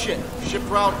lot of shit. Ship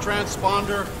route,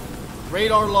 transponder,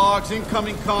 radar logs,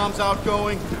 incoming comms,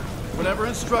 outgoing. Whatever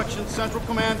instructions Central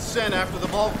Command sent after the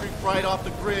Valkyrie fried off the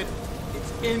grid,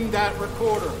 it's in that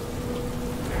recorder.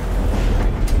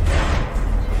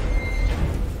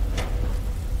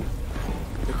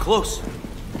 They're close.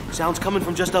 Sounds coming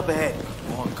from just up ahead.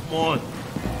 Come on.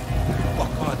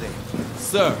 What are they?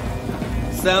 Sir,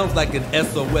 sounds like an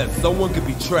SOS. Someone could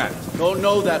be trapped. Don't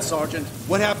know that, Sergeant.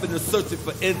 What happened to searching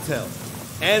for intel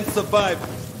and survival?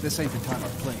 This ain't the time or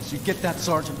place. You get that,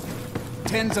 Sergeant?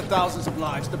 Tens of thousands of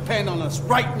lives depend on us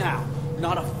right now.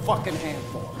 Not a fucking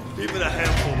handful. Even a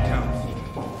handful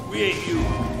counts. We ain't you.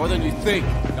 More than you think.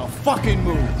 Now fucking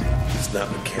move. It's not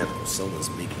mechanical. Someone's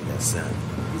making that sound.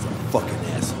 He's a fucking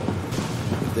asshole.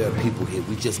 If there are people here,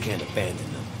 we just can't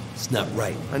abandon them. It's not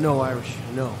right. I know, Irish.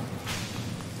 I know.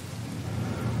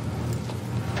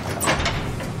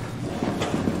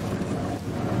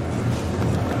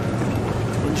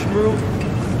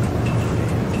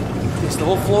 The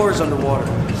whole floor is underwater.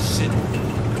 Shit.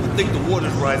 I think the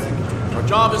water's rising. Our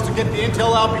job is to get the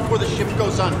intel out before the ship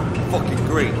goes under. Fucking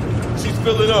great. She's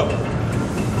filling up.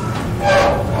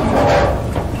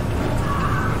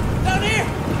 Down here!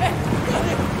 Hey, down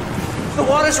here! The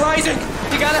water's rising!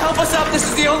 You gotta help us out. This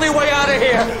is the only way out of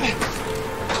here.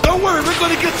 Don't worry, we're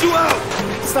gonna get you out!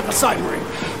 Step aside, Marine.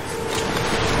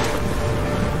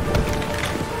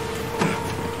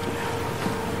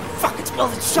 Fucking smell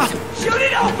the shot! Shoot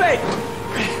it open!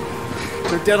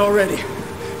 They're dead already.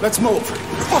 Let's move.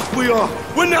 Fuck we are!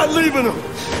 We're not leaving them!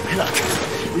 Look,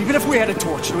 even if we had a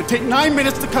torch, it would take 9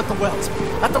 minutes to cut the welds.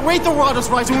 At the rate the water's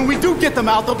rising, when we do get them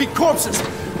out, they'll be corpses.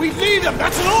 We need them!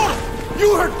 That's an order!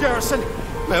 You heard Garrison!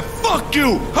 Man, fuck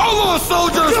you! Hold on,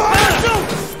 soldiers!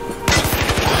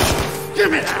 Give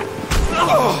me that!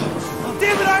 Oh,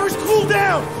 damn it, Irish, cool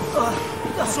down!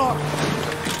 Sorry.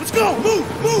 Let's go! Move!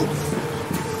 Move!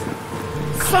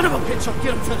 Son of a bitch, I'll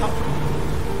get him to help.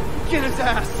 Get his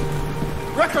ass!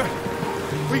 Wrecker!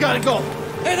 We gotta go!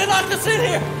 Hey, they locked us in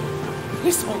here!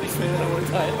 Please don't say that I want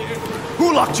to die in here.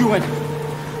 Who locked you in?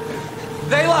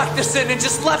 They locked us in and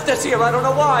just left us here. I don't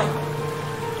know why.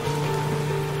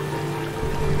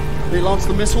 They launched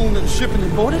the missile into the ship and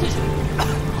then boarded it?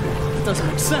 That doesn't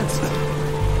make sense.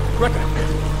 Wrecker,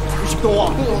 we should go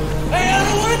on. Hey, I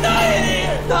don't want to die in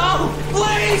here! No!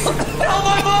 Please! Tell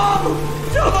my mom!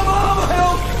 Tell my mom!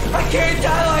 Help! I can't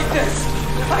die like this!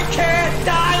 I can't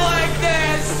die like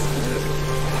this!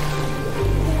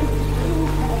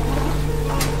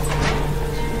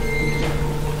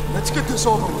 Let's get this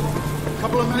over with. A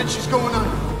couple of minutes, she's going on.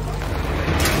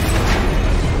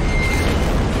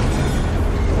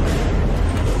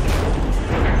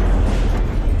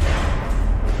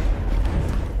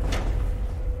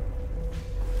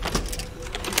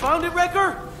 You found it,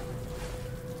 Wrecker?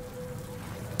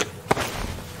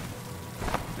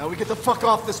 Now we get the fuck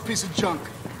off this piece of junk.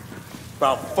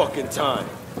 About fucking time.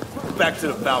 Back to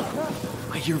the Falcon.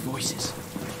 I hear voices.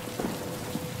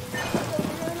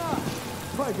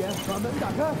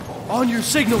 On your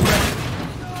signal, Wrecker.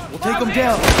 We'll take them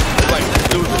down. Right, let's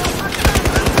do this.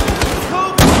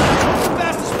 Come!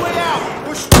 Fastest way out!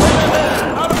 We're straight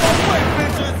ahead! Out of our way,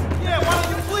 bitches! Yeah, why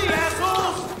don't you flee,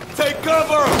 assholes? Take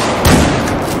cover!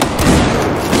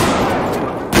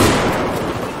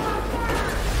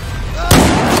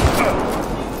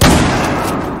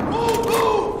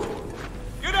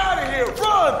 Get out of here!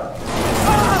 Run!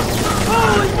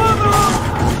 Holy mother!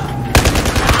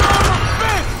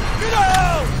 Bitch! Get out!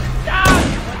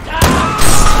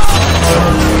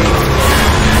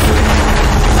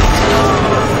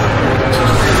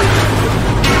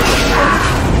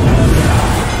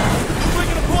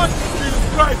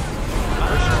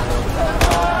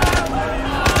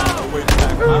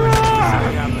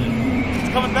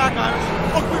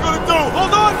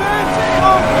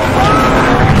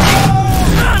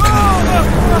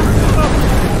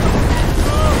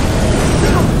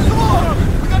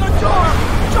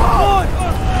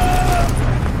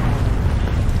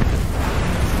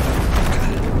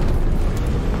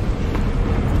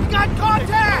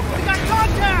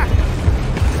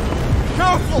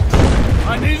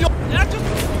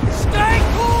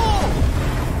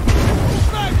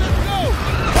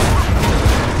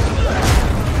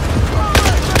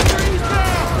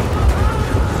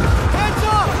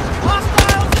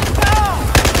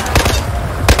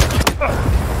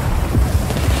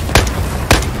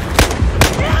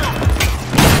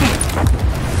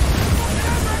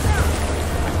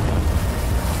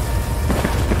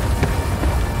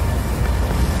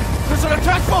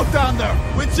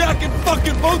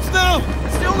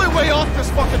 It's the only way off this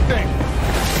fucking thing.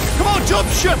 Come on, jump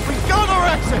ship! We got our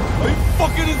exit! Are you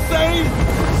fucking insane?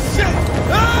 Shit!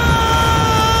 Ah!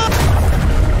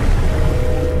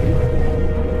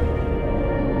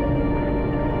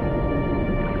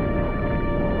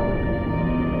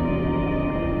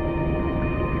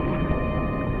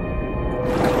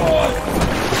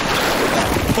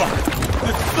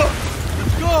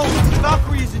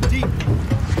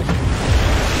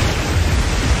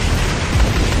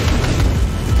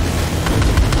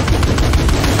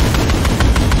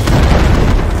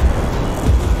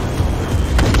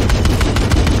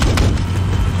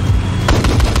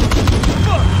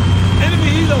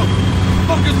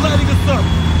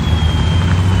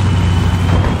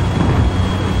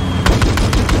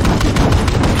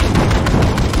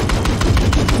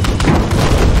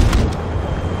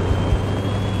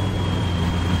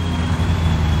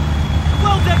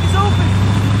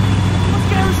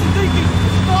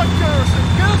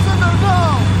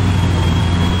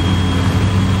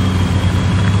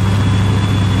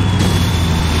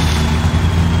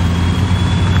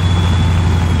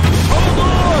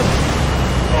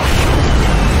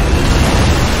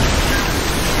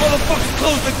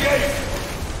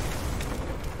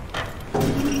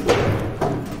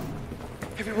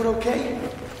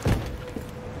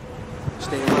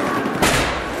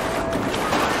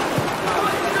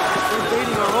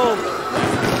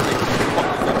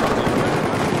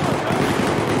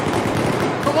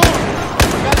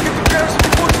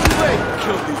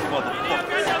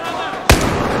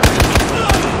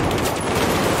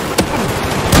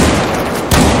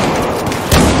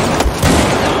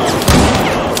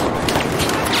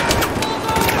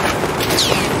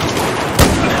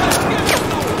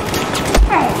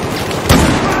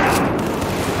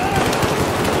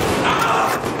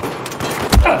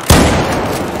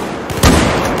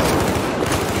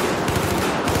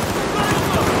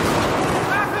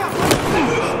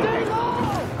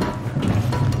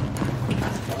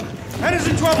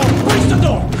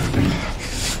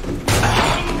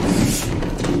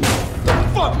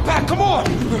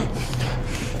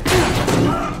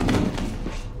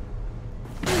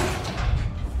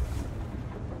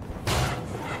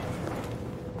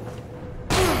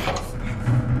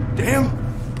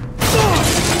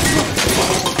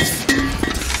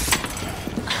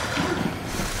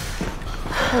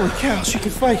 She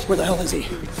can fight. Where the hell is he?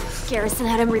 Garrison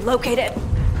had him relocated.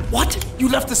 What? You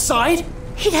left the side?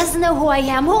 He doesn't know who I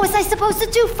am. What was I supposed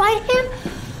to do? Fight him?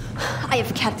 I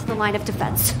have kept the line of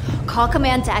defense. Call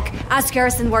command deck. Ask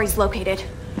Garrison where he's located.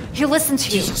 He'll listen to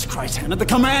you. Jesus Christ, Hannah. The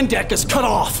command deck is cut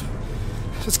off.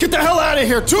 Let's get the hell out of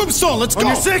here. Tombstone, let's go. On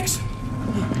your six.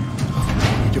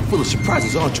 You're full of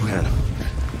surprises, aren't you, Hannah?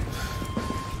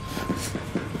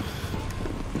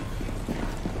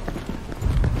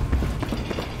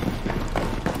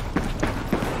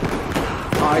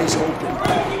 Eyes open.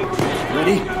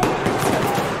 Ready?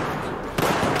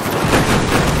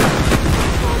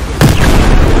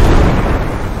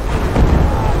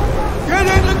 Get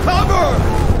into cover!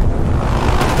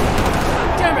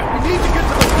 Damn it, we need to get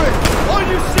to the bridge. On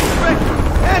your seat, Rick!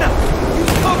 Hannah,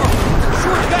 use cover!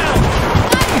 Shoot down!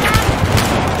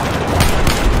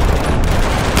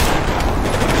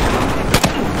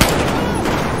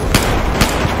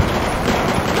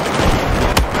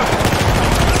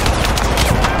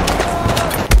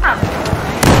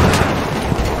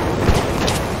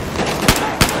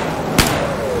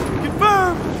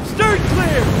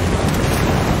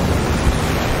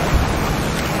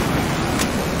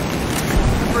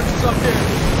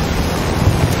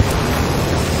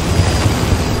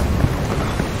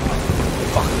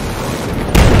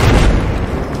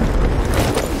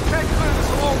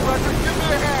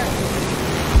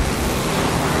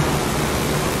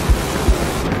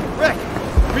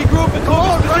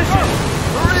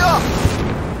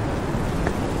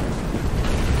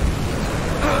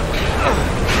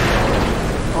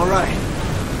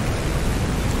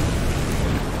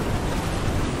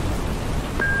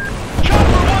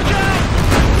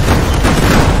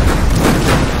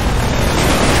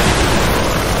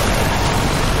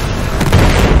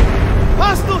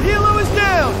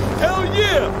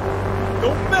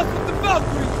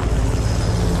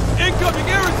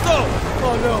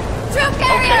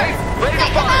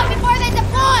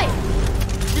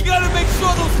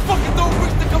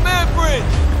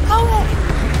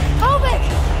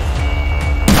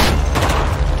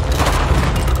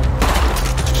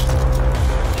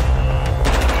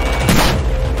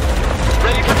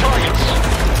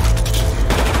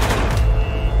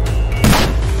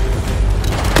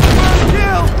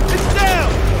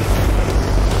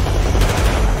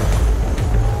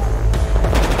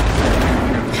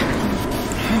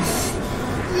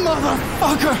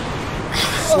 Fucker!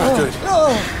 It's not good.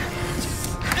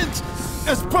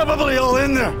 It's probably all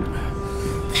in there.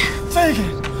 Take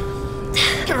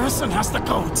it. Garrison has the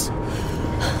codes.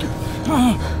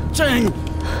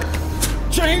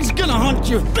 Chang's gonna hunt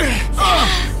you.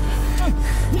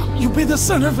 You'll be the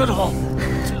center of it all.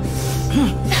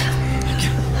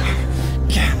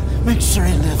 Make sure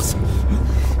he lives.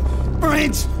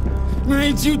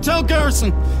 Marines, you tell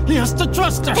Garrison he has to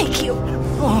trust her. Thank you.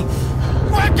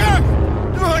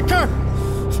 Wrecker!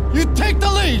 You take the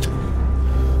lead.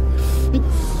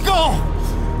 Go!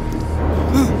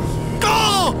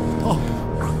 Go!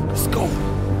 Let's go.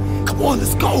 Come on,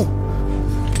 let's go.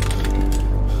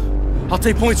 I'll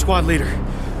take point, squad leader.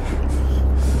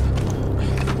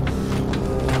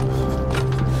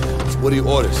 So what are your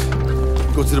orders?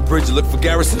 Go to the bridge and look for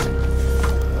Garrison?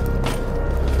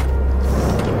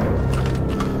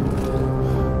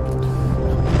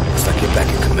 Looks like you're back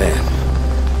in command.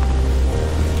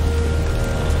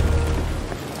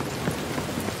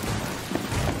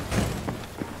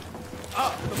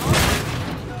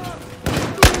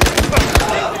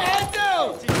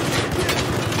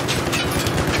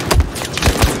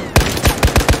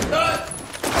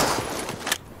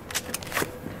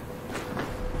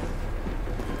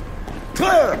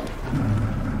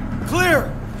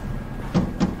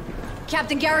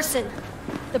 Captain Garrison,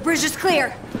 the bridge is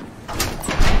clear.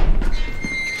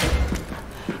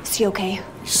 Is he okay?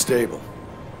 He's stable.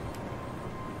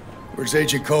 Where's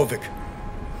Agent Kovic?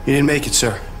 He didn't make it,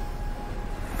 sir.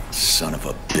 Son of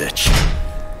a bitch.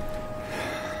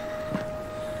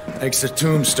 Thanks to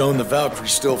Tombstone, the Valkyrie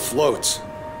still floats.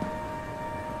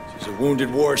 She's a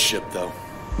wounded warship, though.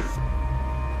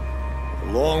 A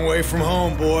long way from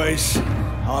home, boys.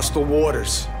 Hostile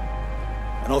waters.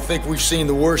 I don't think we've seen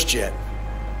the worst yet.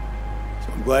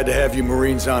 So I'm glad to have you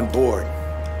Marines on board.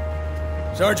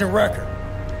 Sergeant Wrecker,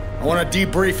 I want a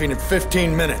debriefing in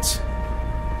 15 minutes.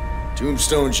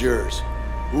 Tombstone's yours.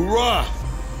 Hoorah!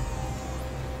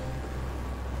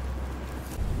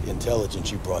 The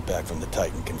intelligence you brought back from the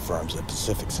Titan confirms that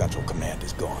Pacific Central Command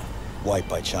is gone. Wiped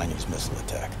by Chinese missile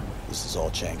attack. This is all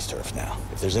Chang's turf now.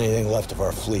 If there's anything left of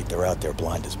our fleet, they're out there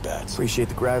blind as bats. Appreciate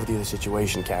the gravity of the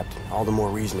situation, Captain. All the more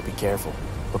reason to be careful.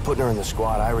 But putting her in the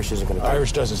squad, Irish isn't gonna...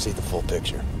 Irish doesn't see the full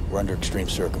picture. We're under extreme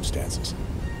circumstances.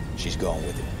 She's going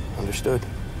with you. Understood.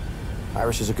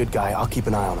 Irish is a good guy. I'll keep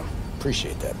an eye on him.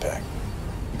 Appreciate that, Pac.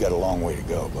 You got a long way to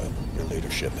go, but you're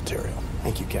leadership material.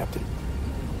 Thank you, Captain.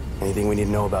 Anything we need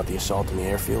to know about the assault in the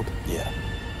airfield? Yeah.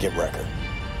 Get Wrecker.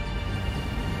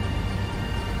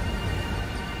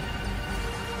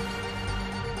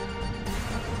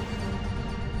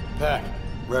 Pac,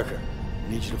 Wrecker, I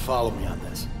need you to follow me on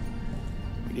this.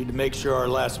 We need to make sure our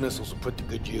last missiles are put to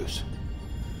good use.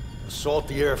 Assault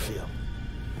the airfield.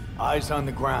 Eyes on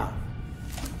the ground.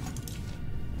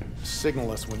 Signal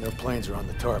us when their planes are on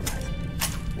the tarmac.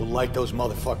 We'll light those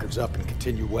motherfuckers up and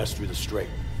continue west through the strait.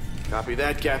 Copy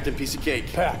that, Captain. Piece of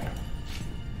cake. Pac.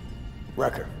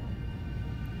 Wrecker,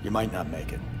 you might not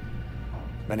make it.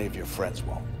 Many of your friends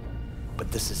won't.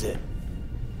 But this is it.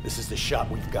 This is the shot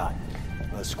we've got.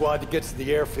 When the squad that gets to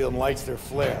the airfield and lights their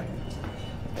flare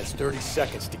has 30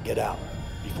 seconds to get out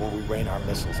before we rain our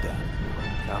missiles down.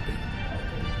 Copy.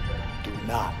 Do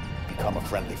not become a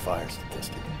friendly fire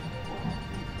statistic.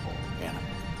 Anna.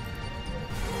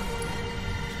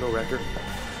 Let's go, Wrecker.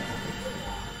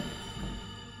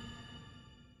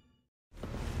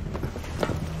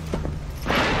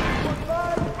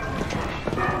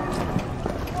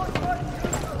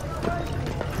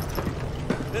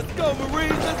 Let's go,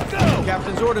 Marines, let's go!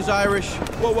 Captain's orders, Irish.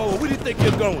 Whoa, where do you think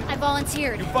you're going? I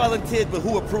volunteered. You volunteered, but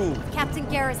who approved? Captain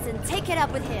Garrison, take it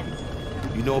up with him.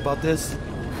 You know about this?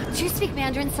 Do you speak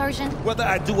Mandarin, Sergeant? Whether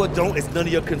I do or don't, it's none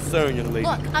of your concern, young lady.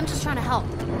 Look, I'm just trying to help.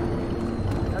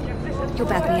 You'll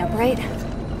back me up, right?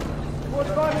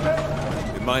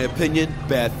 In my opinion,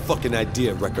 bad fucking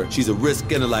idea, Wrecker. She's a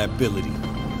risk and a liability.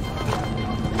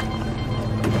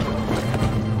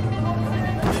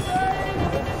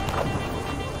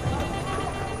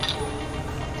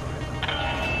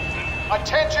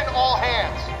 Attention all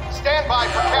hands. Stand by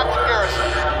for Captain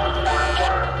Garrison.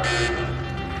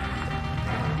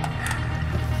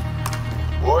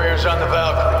 Warriors on the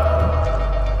Valkyrie.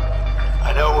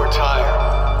 I know we're tired.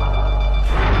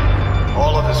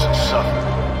 All of us have suffered.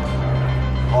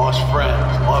 Lost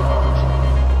friends, loved ones.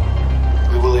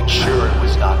 We will ensure it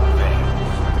was not in vain.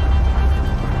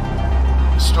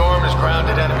 The storm has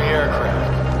grounded enemy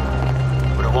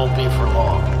aircraft, but it won't be for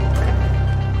long.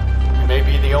 We may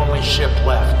be the only ship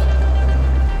left,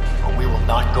 but we will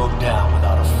not go down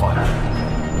without a fight.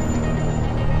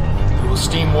 We will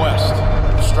steam west,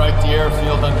 strike the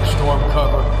airfield under storm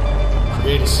cover,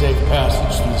 Create a safe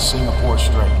passage through the Singapore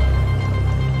Strait.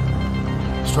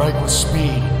 Strike with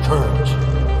speed and courage.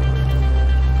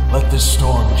 Let this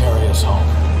storm carry us home.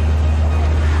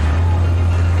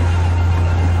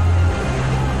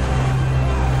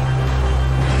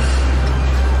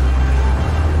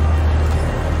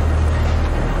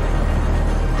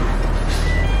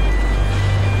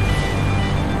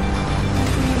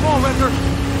 Come on, Wrecker.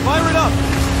 Fire it up.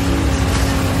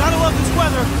 Gotta love this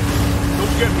weather.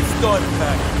 Don't get me started,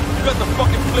 Pac. You got the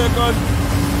fucking flare gun?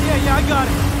 Yeah, I got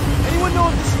it. Anyone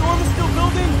know if the storm is still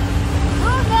building?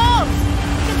 Who knows?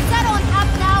 It can settle in half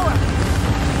an hour.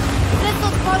 This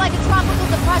looks more like a tropical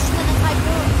depression than a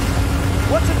typhoon.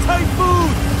 What's a typhoon?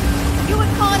 You would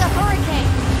call it a hurricane.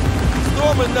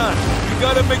 Storm or not, you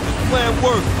gotta make this plan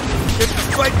work. If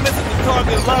the strike misses the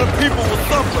target, a lot of people will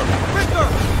suffer. Ricker!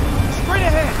 Straight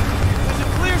ahead! There's a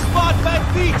clear spot back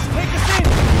beach. Take us in!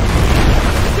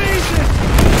 Jesus!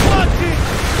 Watch it!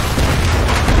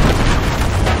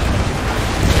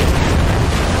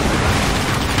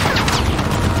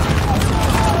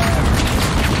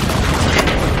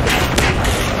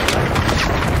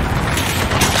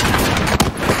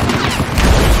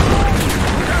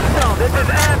 This is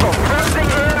Apple. Closing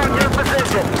in on your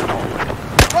position.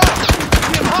 Right!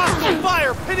 We have hostile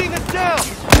fire pinning us down!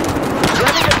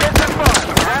 Ready to disembark.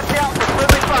 Hatch out the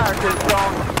friendly fire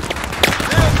zone.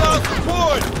 There's our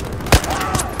support!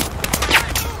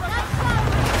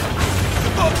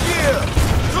 Fuck yeah!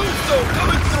 Tombstone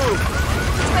coming through!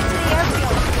 Which way to the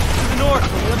airfield? To the north,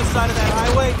 on the other side of that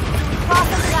highway.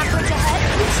 Crossing that bridge ahead?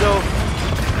 So,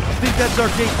 I think that's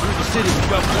our gate through the city. You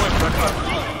got point, Wrecker.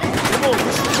 Come on,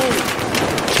 we should move.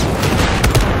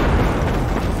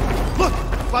 Look!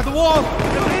 By the wall!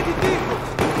 They're landing vehicles!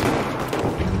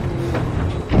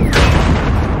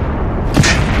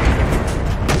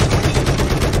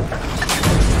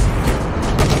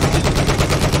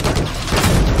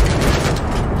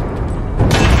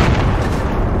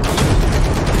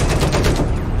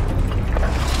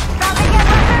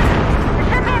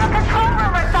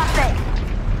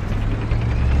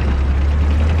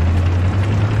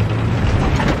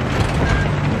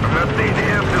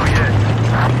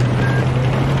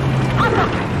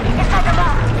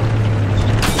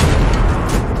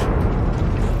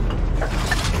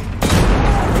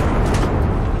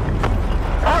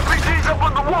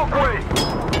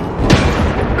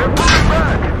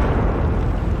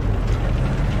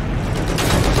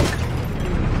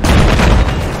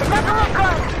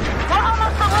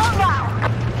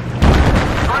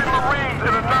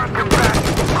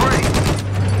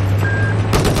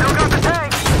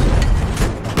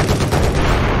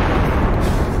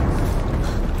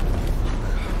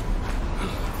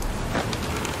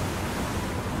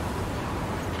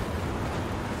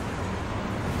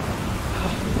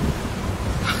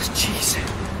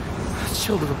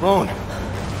 Chilled to the bone.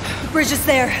 The bridge is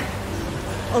there.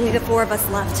 Only the 4 of us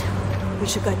left. We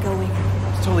should get going.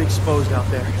 It's totally exposed out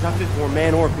there. Not fit for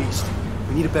man or beast.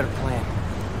 We need a better plan.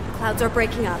 The clouds are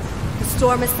breaking up. The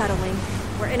storm is settling.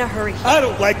 We're in a hurry. I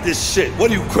don't like this shit.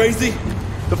 What are you, crazy?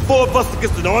 The 4 of us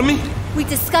against an army? We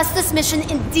discussed this mission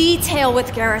in detail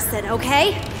with Garrison,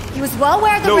 okay? He was well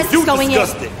aware of the risks going in. No, you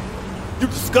discussed it. You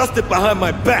discussed it behind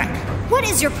my back. What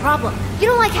is your problem? You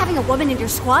don't like having a woman in your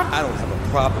squad? I don't have a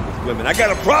problem with women. I got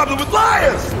a problem with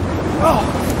liars! Oh!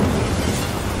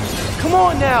 Come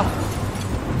on now!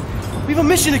 We have a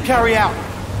mission to carry out.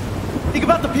 Think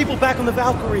about the people back on the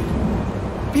Valkyrie.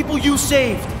 People you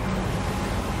saved.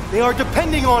 They are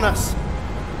depending on us.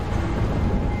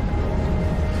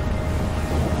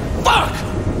 Fuck!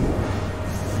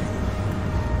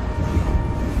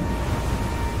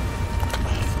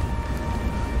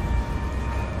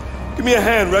 Give me a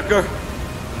hand, Wrecker.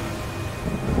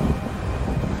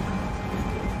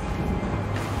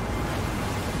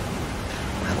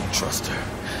 I don't trust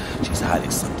her. She's hiding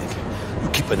something. You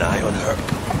keep an eye on her.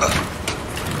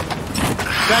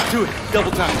 Back to it.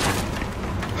 Double time.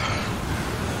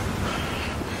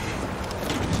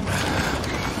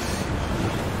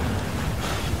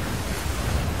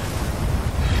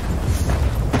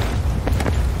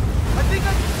 I think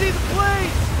I can see the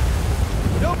planes!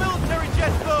 No military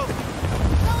jets, though!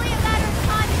 It's only a matter of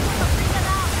time before we'll bring them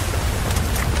out.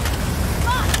 Come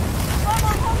on!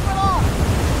 Normal home for all!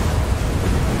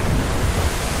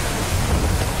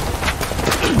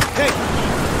 Hey!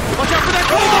 Watch out for that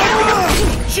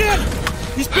car! Shit!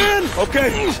 He's pinned! Okay!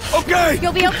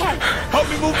 You'll be okay. Help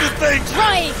me move this thing!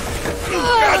 Trying!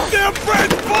 Goddamn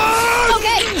French bud!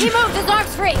 Okay, he moved. His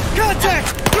arm's free. Contact!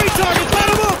 3 targets! Light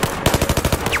him up!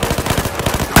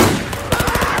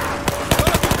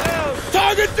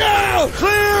 Target down!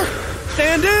 Clear!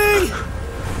 Standing!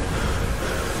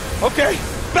 Okay,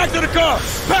 back to the car!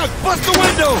 Pack, bust the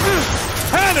window!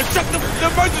 Hannah, shut the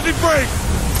emergency brake!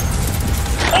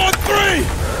 On 3!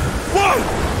 1,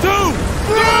 2,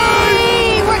 3!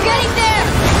 We're getting there!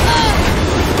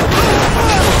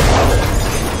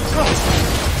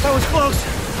 That was close!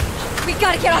 We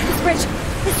gotta get off this bridge!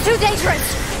 It's too dangerous!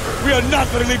 We are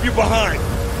not gonna leave you behind!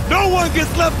 No one gets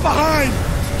left behind!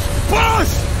 Push!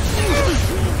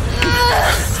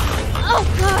 Oh,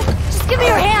 God! Just give me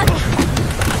your hand!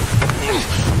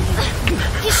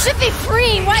 He should be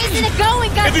free! Why isn't it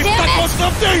going, goddammit? Is he stuck on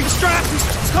something? Strapped!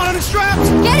 He's caught on a strap!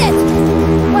 Get it!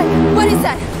 What is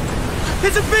that?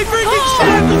 It's a big ring!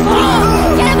 Get him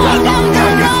on! Get him on!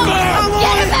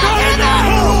 Get him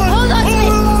out! Hold on to me!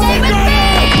 Stay with me!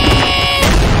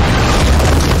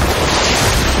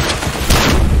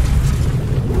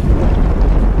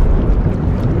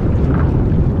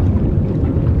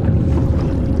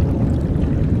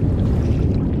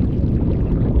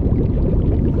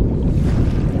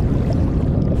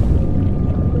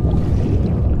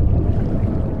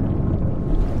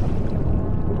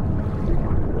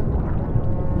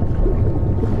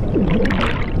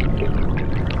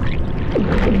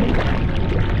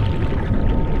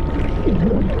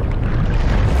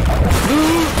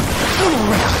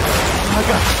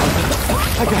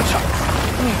 I got you.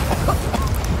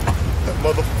 That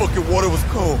motherfucking water was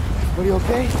cold. Are you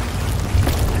okay?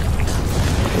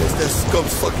 It's that scum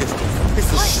fucking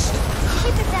piece of shit.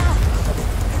 Keep it down.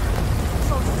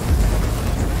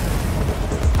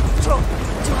 Control.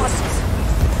 2 hostages.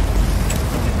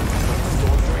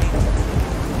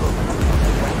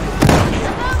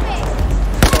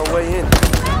 Our way in.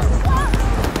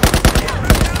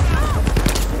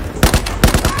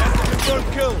 Confirmed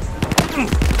kill.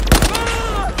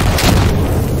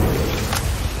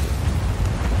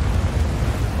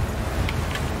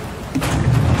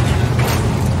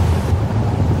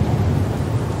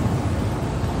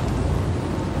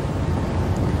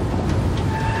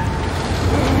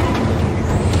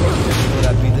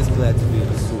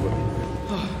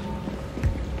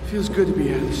 Feels good to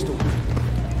be out of the storm.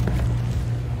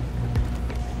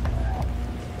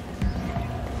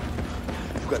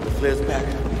 You got the flares back?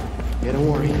 Yeah, don't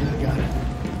worry. I got it.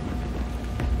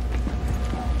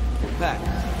 Pack.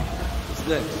 What's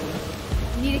next?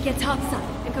 You need to get topside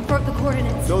and confirm the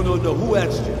coordinates. No. Who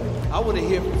asked you? I want to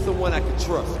hear from someone I can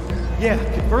trust. Yeah,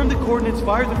 confirm the coordinates,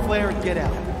 fire the flare, and get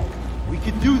out. We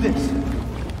can do this.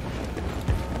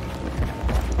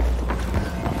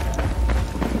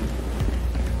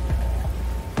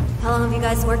 How long have you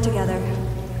guys worked together?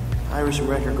 Irish and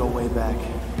Wrecker go way back.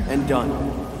 And Dunn.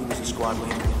 He was a squad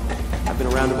leader. I've been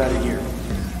around about a year.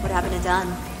 What happened to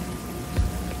Dunn?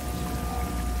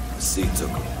 C took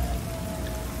him.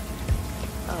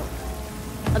 Oh.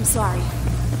 I'm sorry.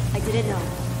 I didn't know.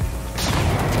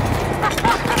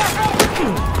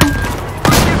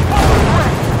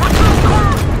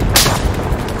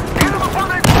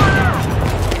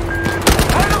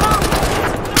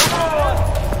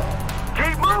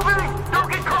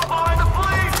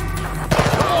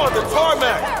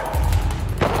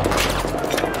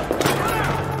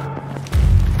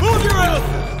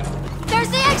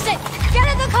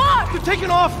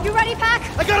 Taking off! You ready, Pack?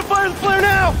 I gotta fire the flare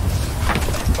now!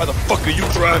 Why the fuck are you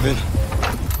driving?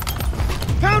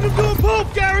 Pound him to a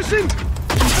pulp, Garrison!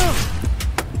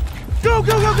 Go!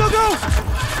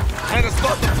 Hannah,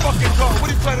 start the fucking car! What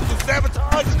are you trying to do,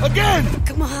 sabotage? Again!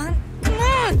 Come on!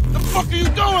 The fuck are you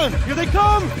doing? Here they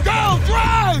come! Go!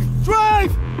 Drive!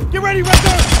 Drive! Get ready,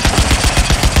 Wrecker!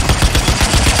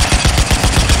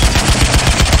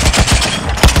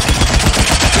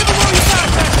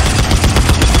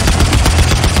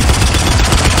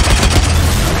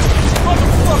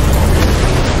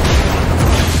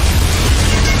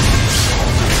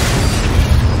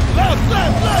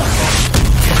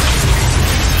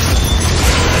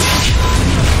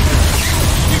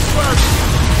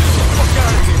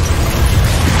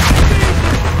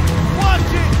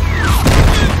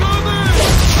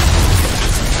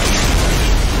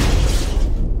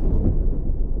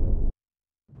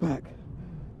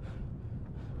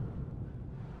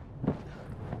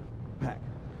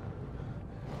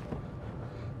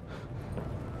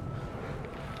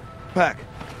 Pack.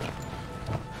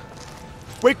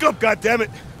 Wake up, goddammit!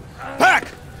 Pack!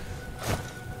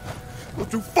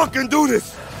 Don't you fucking do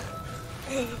this!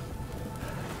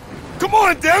 Come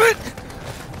on, damn it!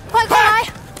 快来！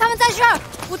他们在这儿，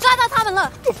我抓到他们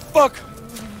了。The fuck?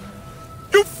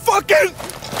 You fucking!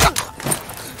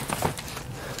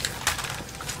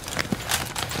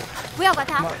 不要管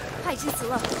他，他已经死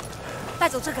了。带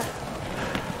走这个。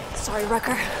Sorry,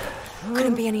 Rucker.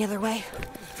 Couldn't be any other way.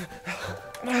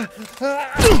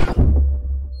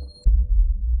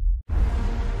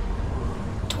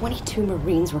 "22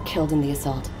 Marines were killed in the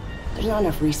assault. There's not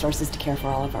enough resources to care for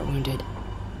all of our wounded."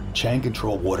 Chang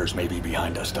control waters may be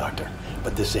behind us, Doctor,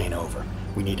 but this ain't over.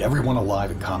 We need everyone alive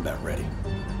and combat ready.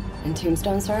 And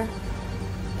Tombstone, sir?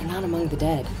 They're not among the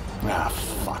dead. Ah,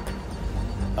 fuck.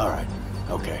 All right,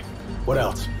 okay. What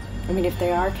else? I mean, if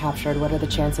they are captured, what are the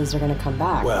chances they're gonna come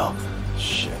back? Well,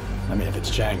 shit. I mean, if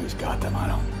it's Chang who's got them, I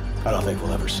don't think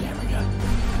we'll ever see him again.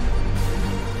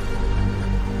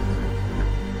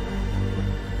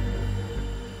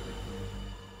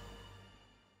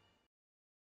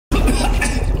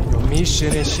 Your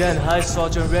mission in Shanghai,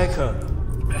 Sergeant Shirrako.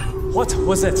 What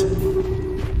was it?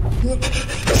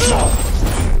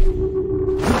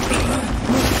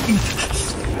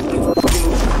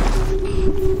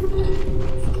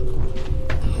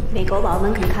 美国佬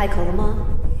们肯开口了吗？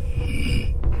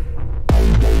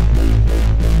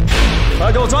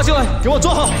把给我抓进来，给我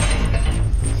坐好。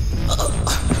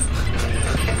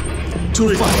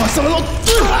注意，发生了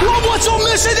我做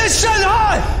mission in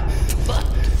Shanghai.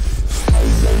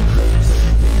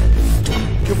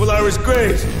 Triple Irish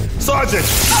Graves, Sergeant.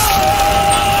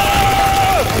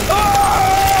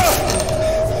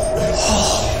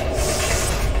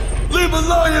 Leave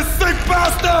alone, you sick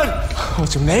bastard!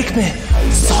 Would you make me,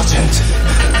 Sergeant?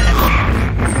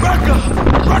 Wrecker!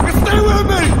 Wrecker, stay with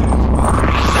me!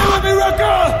 Stay with me,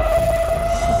 Wrecker!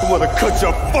 I'm gonna cut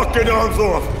your fucking arms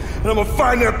off, and I'm gonna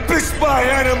find that bitch spy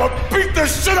hand, and I'm gonna beat the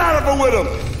shit out of her with him!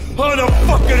 I'm the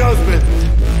fucking husband!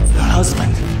 Your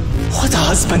husband? What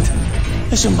husband?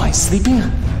 Is your mind sleeping?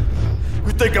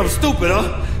 You think I'm stupid,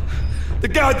 huh? The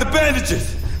guy with the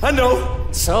bandages! I know!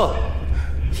 So,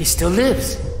 he still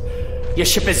lives. Your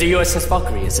ship is the USS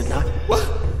Valkyrie, is it not? What?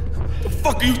 The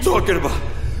fuck are you talking about?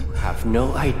 You have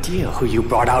no idea who you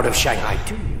brought out of Shanghai,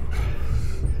 do you?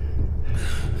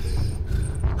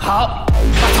 好，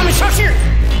把他们消失。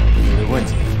没问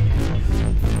题。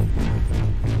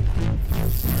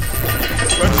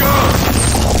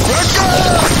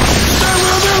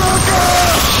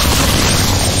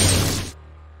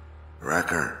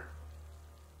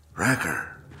Wrecker.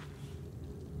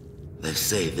 They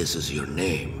say this is your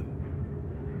name.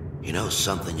 You know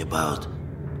something about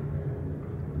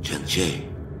Chen.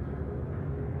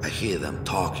 I hear them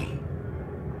talking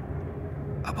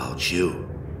about you,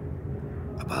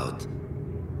 about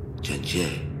Chen.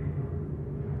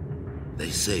 They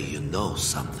say you know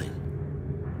something.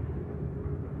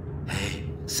 Hey,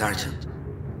 Sergeant,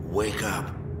 wake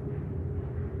up.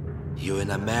 You're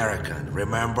an American,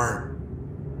 remember?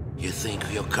 You think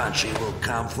your country will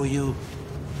come for you?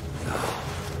 No.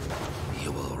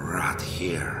 You will rot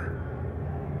here.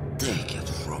 Take it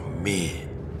from me.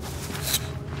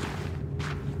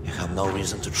 You have no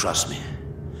reason to trust me,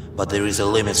 but there is a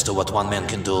limit to what one man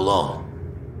can do alone.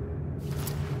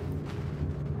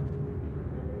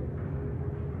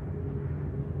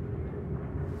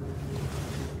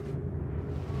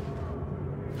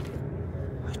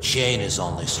 A chain is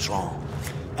only strong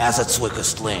as its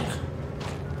weakest link.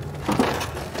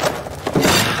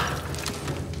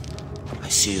 I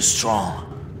see you strong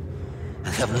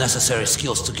and have necessary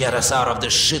skills to get us out of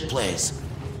this shit place.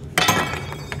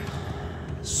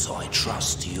 So I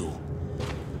trust you.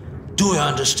 Do you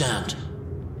understand?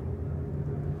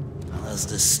 Unless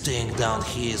this sting down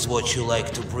here is what you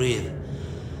like to breathe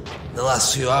the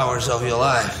last few hours of your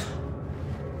life.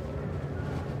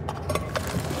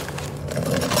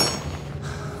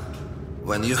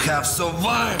 When you have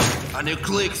survived a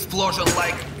nuclear explosion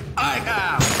like I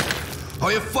have,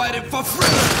 are you fighting for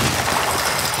freedom?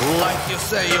 Like you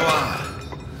say you are.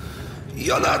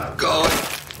 You're not going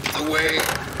away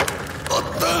or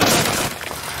die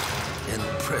in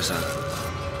prison.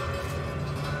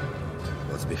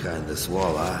 What's behind this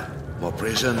wall, huh? More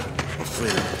prison or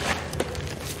freedom?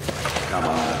 Come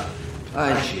on.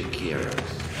 Aren't you curious?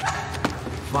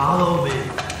 Follow me.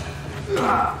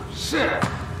 Ah, shit.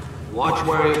 Watch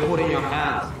where you're putting your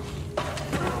hands.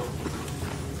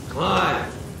 Climb.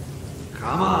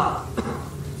 Come on.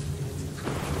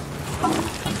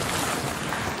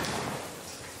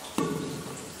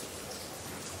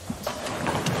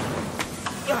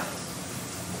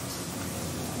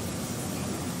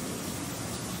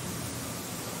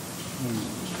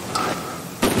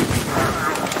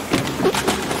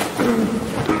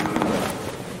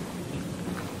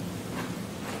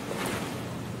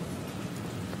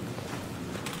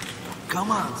 Come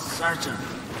on, Sergeant.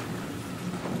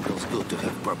 Feels good to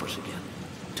have purpose again.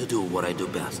 To do what I do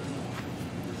best.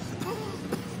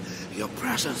 Your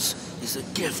presence is a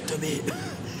gift to me.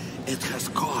 It has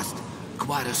caused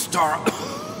quite a stir.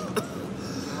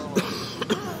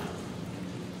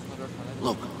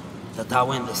 The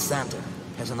tower in the center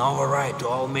has an override to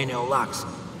all manual locks.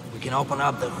 We can open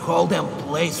up the whole damn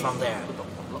place from there.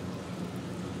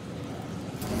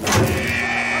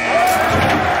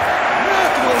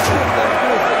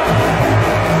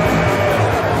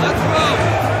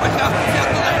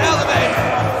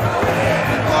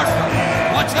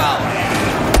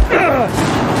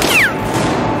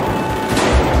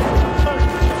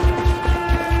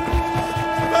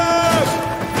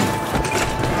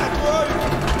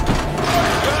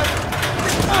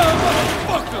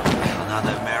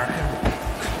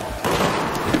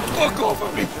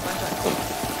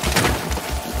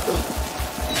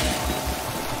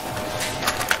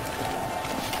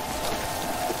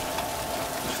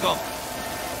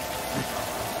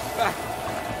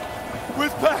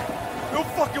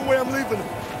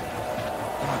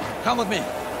 Come with me.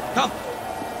 Come.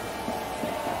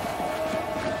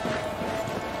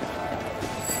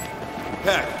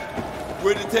 Pack,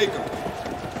 where'd it take him?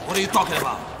 What are you talking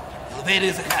about? Elevator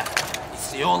is ahead.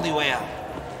 It's the only way out.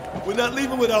 We're not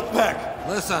leaving without Pack.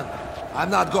 Listen, I'm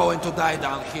not going to die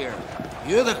down here.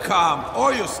 You either come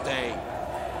or you stay.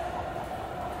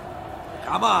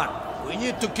 Come on, we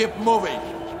need to keep moving.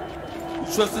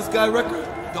 You trust this guy, Wrecker?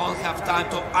 Don't have time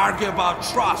to argue about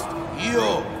trust.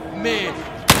 You, me.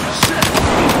 Shit!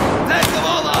 Take them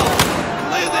all out!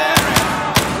 Clear the area!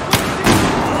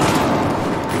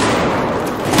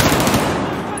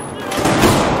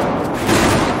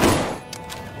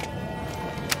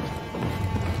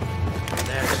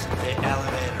 There's the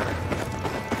elevator.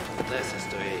 This is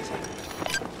too easy.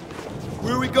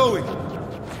 Where are we going?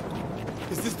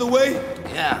 Is this the way?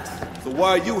 Yes. So why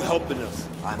are you helping us?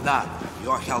 I'm not.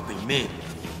 You're helping me.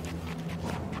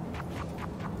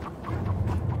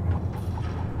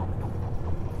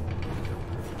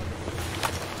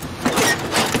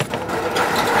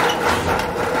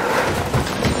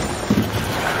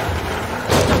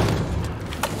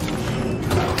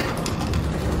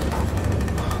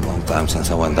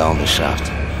 Since I went down the shaft.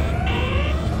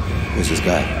 Who's this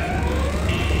guy?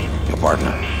 Your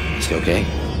partner. Is he okay?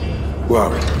 Where are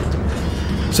we?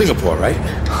 Singapore, right?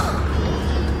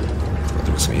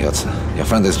 Your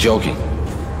friend is joking.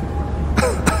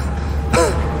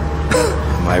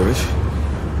 I'm Irish.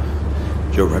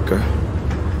 You're Wrecker.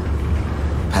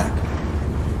 Pack.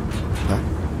 Huh?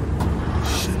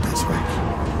 Shit, that's right.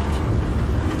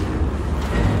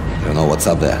 You don't know what's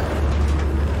up there?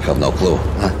 You have no clue,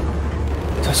 huh?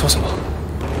 That's possible.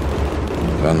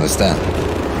 You understand?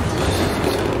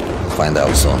 We'll find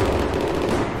out soon.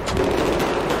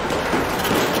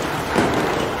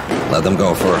 Let them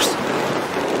go first.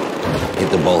 Hit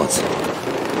the bullets.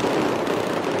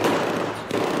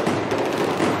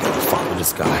 Gotta follow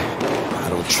this guy. I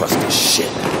don't trust this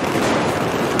shit.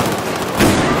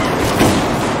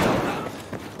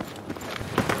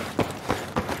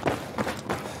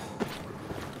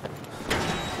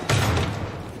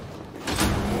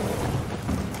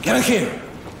 Get in here.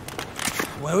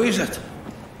 Where is it?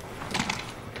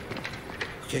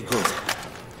 Okay, good.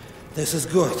 This is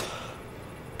good.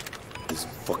 This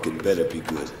fucking better be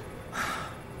good.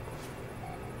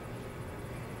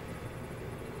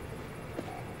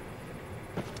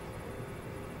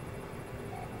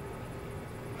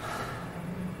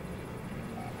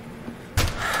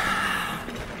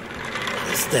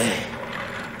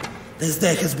 This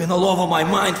day has been all over my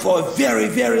mind for a very,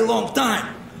 very long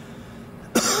time.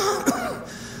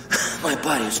 My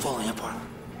body is falling apart.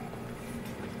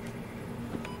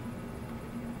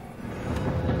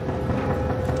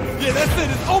 Yeah, that's it.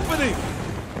 It's opening.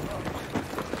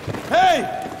 Hey,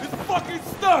 it's fucking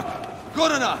stuck.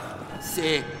 Good enough.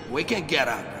 See, we can get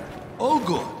out. All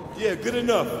good. Yeah, good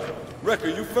enough. Wrecker,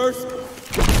 you first?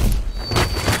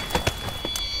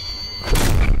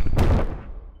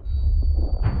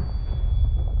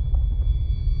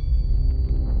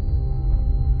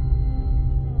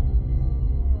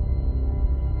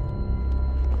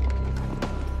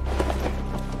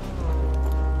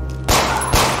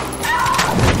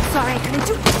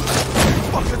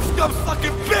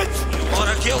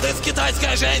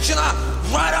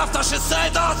 Right after she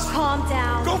saved us! Calm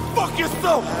down. Go fuck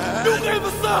yourself! You gave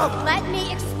us up! Let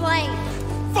me explain.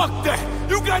 Fuck that!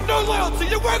 You got no loyalty!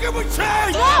 You're working with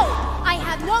Chang! No! I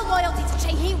have no loyalty to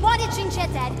Chang. He wanted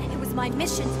Jingjie dead. It was my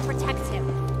mission to protect him.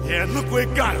 Yeah, look where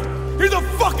it got him! He's a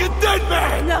fucking dead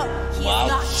man! No, he's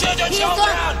not. Shoot your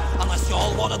children! Unless you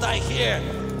all want to die here.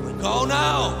 We go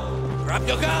now! Grab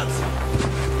your guns!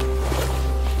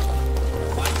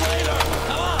 Fight later!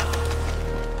 Come on!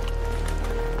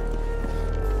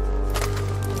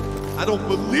 I don't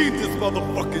believe this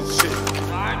motherfucking shit!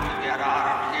 Time to get out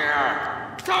of here!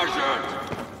 Sergeant!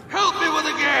 Help me with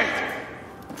the gate!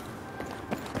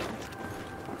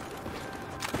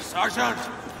 Sergeant!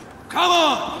 Come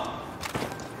on!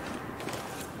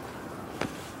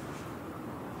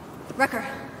 Wrecker,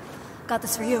 got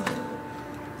this for you.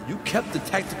 You kept the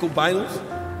tactical vinyls?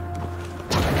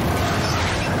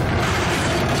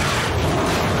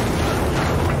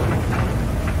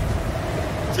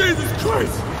 Jesus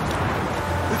Christ!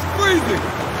 It's freezing!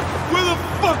 Where the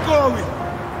fuck are we?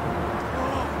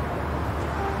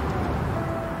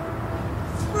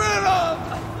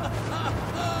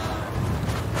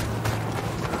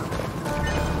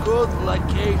 Good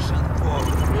location for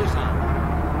prison.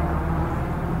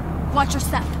 Watch your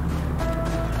step.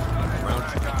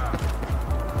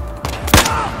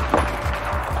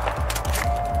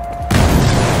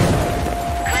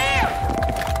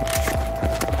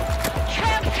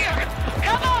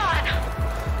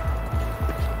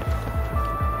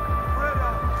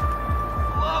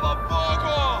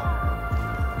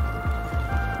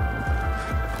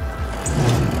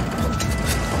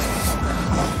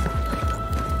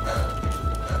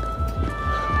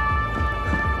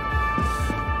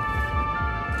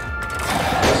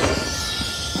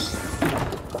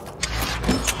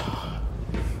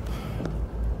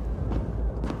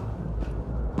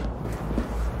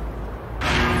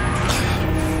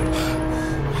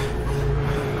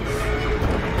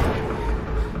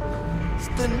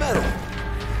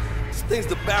 Thing's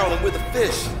the barrel and we're the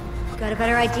fish. Got a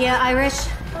better idea, Irish?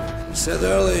 You said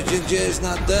earlier Ginger is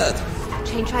not dead.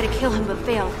 Shane tried to kill him but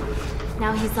failed.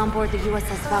 Now he's on board the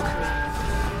USS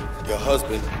Valkyrie. Your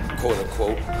husband, quote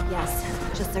unquote. Yes,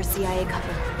 just their CIA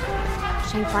cover.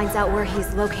 Shane finds out where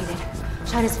he's located.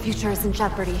 China's future is in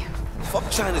jeopardy.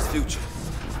 Fuck China's future.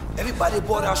 Everybody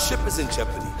aboard our ship is in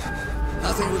jeopardy.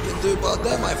 Nothing we can do about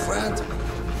that, my friend.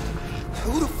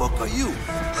 Who the fuck are you?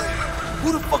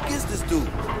 Who the fuck is this dude?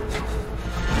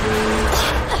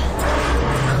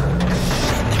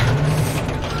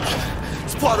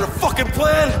 It's part of the fucking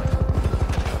plan!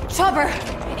 Chopper!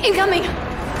 Incoming!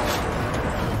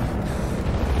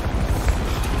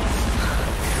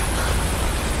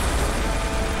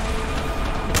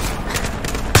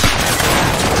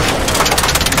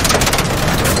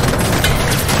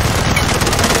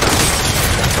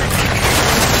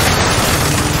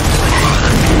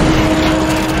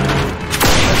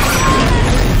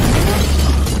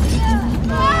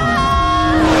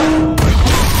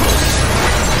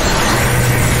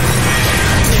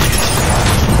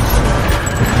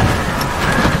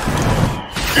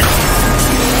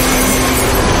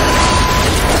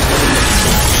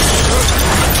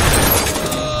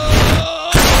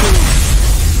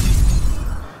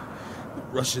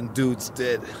 Russian dude's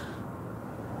dead.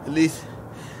 At least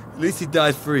he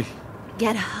died free.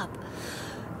 Get up.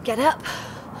 Get up.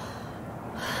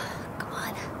 Come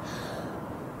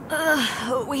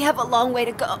on. We have a long way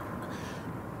to go.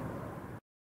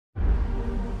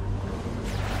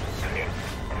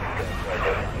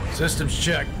 Systems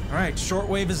check. All right,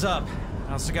 shortwave is up.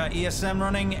 I also got ESM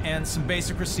running and some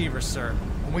basic receivers, sir.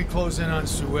 When we close in on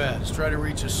Suez, try to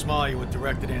reach a Somalia with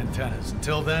directed antennas.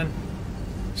 Until then,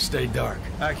 stay dark.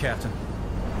 Aye, Captain.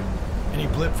 Any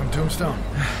blip from Tombstone?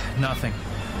 Nothing.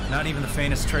 Not even the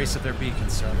faintest trace of their beacon,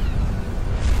 sir.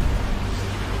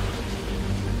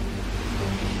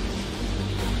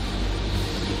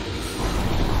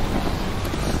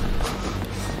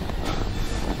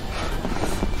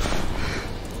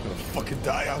 I'm gonna fucking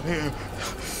die out here.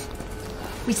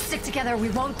 We stick together, we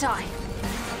won't die.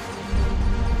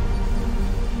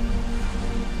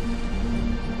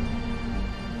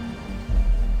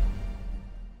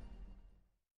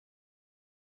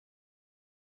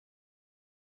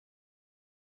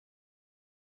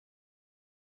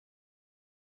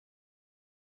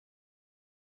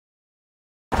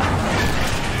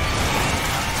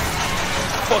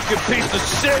 Fucking piece of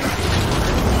shit!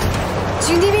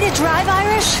 Do you need me to drive,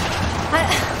 Irish?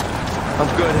 I'm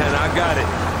good, Hannah. I got it.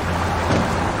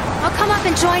 I'll come up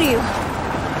and join you.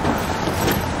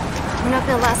 We're not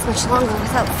gonna last much longer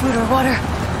without food or water.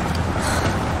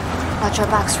 Watch our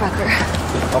backs, Wrecker.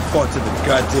 I'll fought to the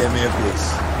goddamn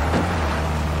airbase.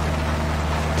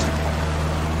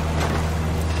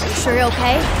 You sure you're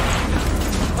okay?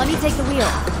 Let me take the wheel.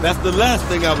 That's the last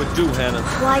thing I would do, Hannah.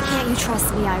 Why can't you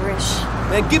trust me, Irish?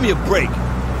 Man, give me a break.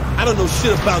 I don't know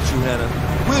shit about you, Hannah.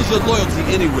 Where's your loyalty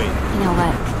anyway? You know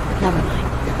what? Never mind.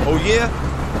 Oh, yeah?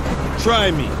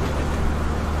 Try me.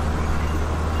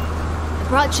 I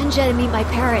brought Ginger to meet my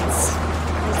parents,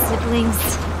 my siblings,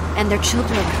 and their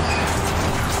children.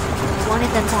 I wanted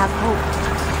them to have hope.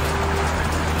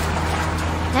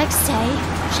 Next day,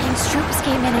 Chang's troops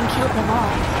came in and killed them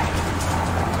all.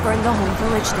 Burned the whole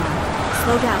village down.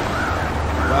 Slow down.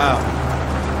 Wow.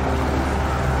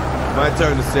 My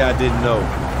turn to say I didn't know.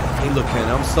 Hey, look,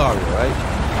 Hannah, I'm sorry, all right?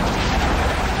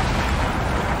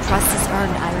 Trust is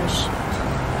earned, Irish.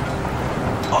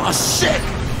 Oh, shit!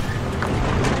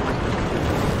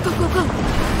 Go, go, go!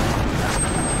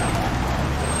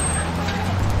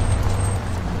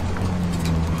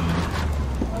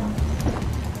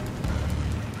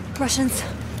 Russians.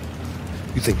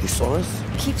 You think they saw us?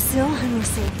 Keep still and we're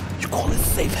safe. You call it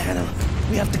safe, Hannah?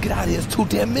 We have to get out of here. There's too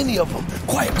damn many of them.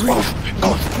 Quiet, come on.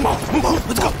 Come on.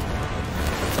 Let's go.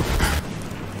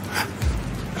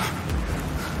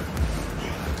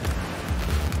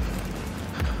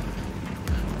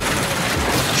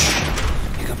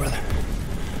 You go, brother.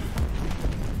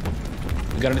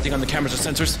 You got anything on the cameras or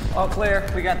sensors? All clear.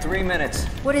 We got 3 minutes.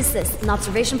 What is this? An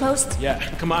observation post? Yeah,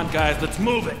 come on, guys, let's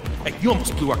move it. Hey, you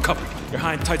almost blew our cover. You're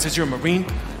high and tight says you're a Marine?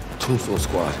 Tombstone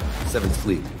Squad, 7th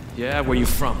Fleet. Yeah, where you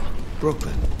from?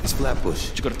 Brooklyn. It's Flatbush.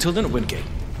 Did you go to Tilden or Wingate?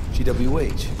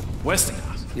 GWH.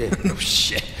 Westinghouse? Yeah. No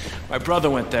shit. My brother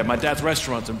went there. My dad's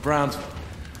restaurant's in Brownsville.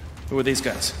 Who are these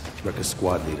guys? Wrecker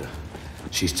squad leader.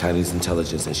 She's Chinese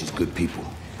intelligence and she's good people.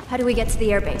 How do we get to the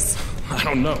airbase? I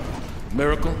don't know.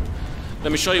 Miracle?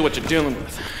 Let me show you what you're dealing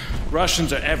with.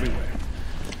 Russians are everywhere.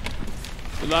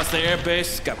 We lost the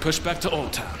airbase, got pushed back to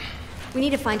Old Town. We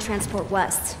need to find Transport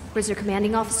West. Where's your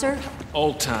commanding officer?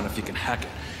 Old Town, if you can hack it.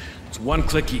 It's 1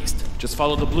 click east. Just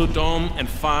follow the blue dome and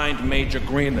find Major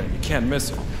Greenland. You can't miss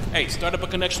her. Hey, start up a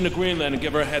connection to Greenland and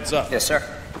give her a heads up. Yes, sir.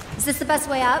 Is this the best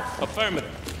way out? Affirmative.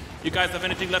 You guys have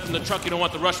anything left in the truck you don't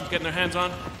want the Russians getting their hands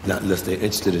on? Not unless they're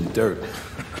interested in dirt.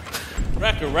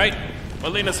 Wrecker, right?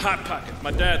 Molina's Hot Pocket,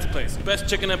 my dad's place. Best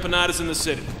chicken empanadas in the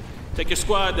city. Take your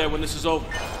squad there when this is over.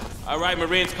 All right,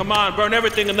 Marines, come on, burn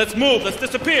everything and let's move. Let's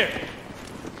disappear.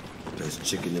 Best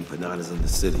chicken empanadas in the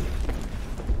city.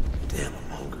 Damn, I'm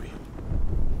hungry.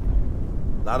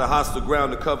 A lot of hostile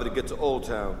ground to cover to get to Old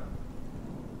Town.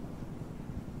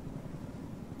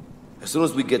 As soon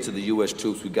as we get to the U.S.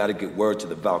 troops, we gotta get word to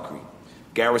the Valkyrie.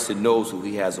 Garrison knows who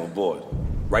he has on board.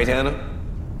 Right, Hannah?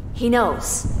 He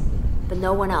knows, but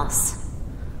no one else.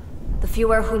 The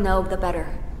fewer who know, the better.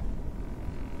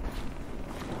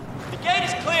 The gate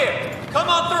is clear. Come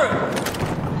on through.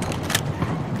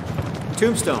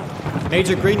 Tombstone,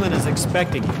 Major Greenland is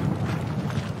expecting you.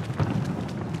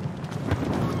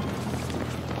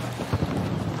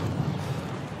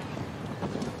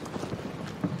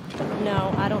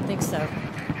 No, I don't think so.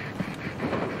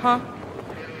 Huh?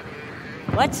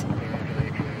 What?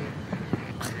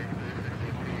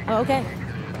 Oh, okay.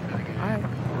 All right.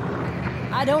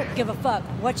 I don't give a fuck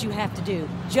what you have to do.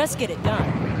 Just get it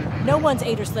done. No one's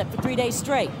ate or slept for 3 days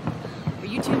straight. Are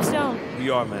you Tombstone? We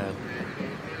are, man.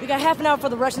 We got half an hour before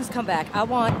the Russians come back. I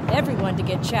want everyone to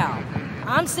get chow.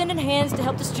 I'm sending hands to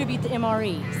help distribute the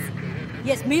MREs.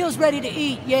 Yes, meals ready to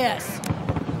eat, yes.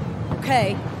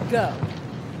 Okay, go.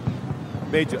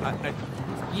 Major,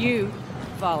 You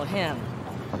follow him.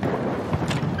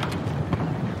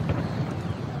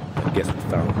 I guess we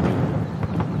found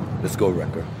him. Let's go,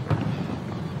 Wrecker.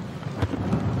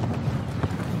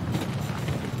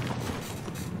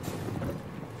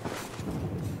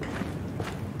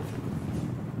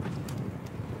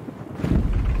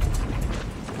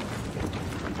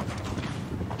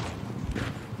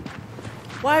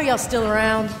 Why are y'all still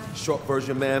around? Short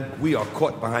version, ma'am, we are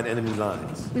caught behind enemy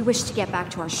lines. We wish to get back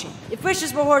to our ship. If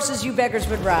wishes were horses, you beggars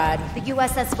would ride. The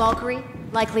USS Valkyrie,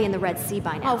 likely in the Red Sea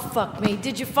by now. Oh, fuck me.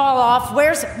 Did you fall off?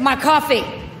 Where's my coffee?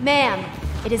 Ma'am,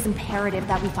 it is imperative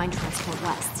that we find Transport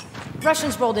West.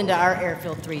 Russians rolled into our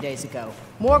airfield 3 days ago.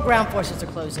 More ground forces are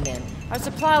closing in. Our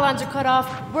supply lines are cut off.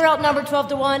 We're outnumbered 12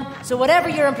 to 1, so whatever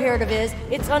your imperative is,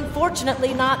 it's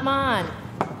unfortunately not mine.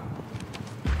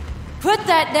 Put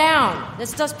that down! This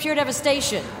stuff's pure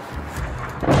devastation.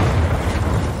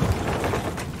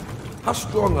 How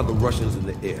strong are the Russians in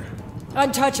the air?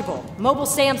 Untouchable. Mobile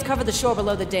SAMs cover the shore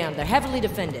below the dam. They're heavily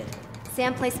defended.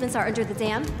 SAM placements are under the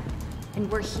dam, and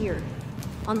we're here,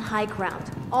 on high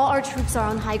ground. All our troops are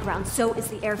on high ground, so is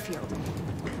the airfield.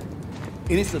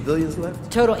 Any civilians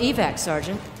left? Total evac,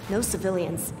 Sergeant. No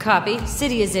civilians. Copy.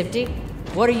 City is empty.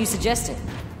 What are you suggesting?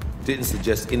 Didn't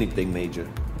suggest anything, Major.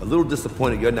 A little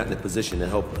disappointed you're not in a position to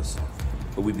help us.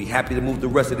 But we'd be happy to move the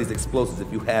rest of these explosives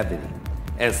if you have any.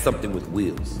 And something with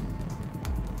wheels.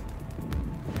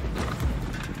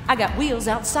 I got wheels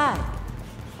outside.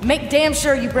 Make damn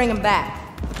sure you bring them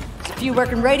back. There's a few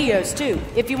working radios, too,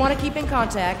 if you want to keep in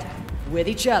contact with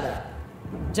each other.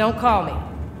 Don't call me.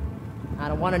 I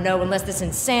don't want to know unless this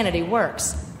insanity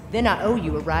works. Then I owe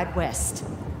you a ride west.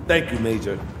 Thank you,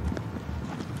 Major.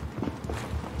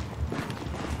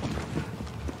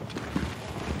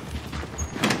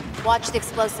 Watch the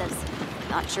explosives.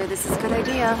 Not sure this is a good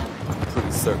idea.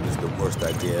 Pretty certain it's the worst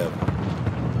idea ever.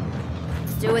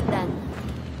 do it then.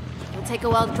 It'll take a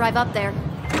while to drive up there.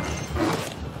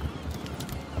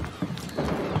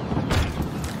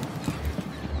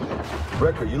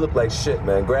 Wrecker, you look like shit,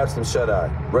 man. Grab some shut-eye.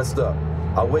 Rest up.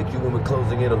 I'll wake you when we're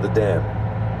closing in on the dam.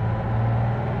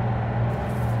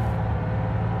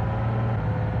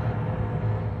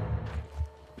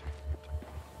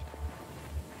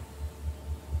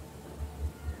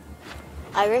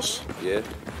 Irish? Yeah?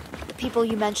 The people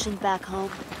you mentioned back home.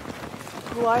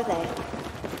 Who are they?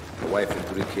 My wife and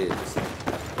 3 kids.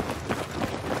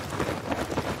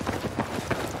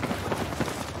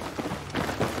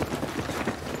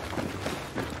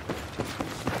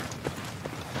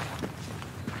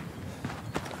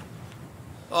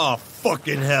 Oh,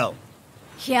 fucking hell.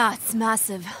 Yeah, it's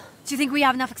massive. Do you think we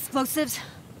have enough explosives?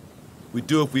 We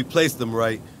do if we place them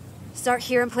right. Start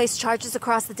here and place charges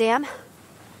across the dam?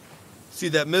 See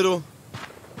that middle?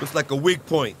 Looks like a weak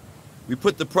point. We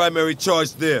put the primary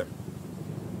charge there.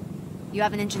 You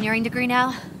have an engineering degree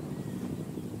now?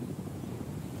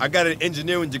 I got an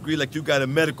engineering degree like you got a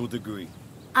medical degree.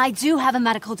 I do have a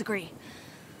medical degree.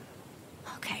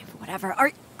 Okay, whatever.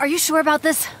 Are you sure about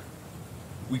this?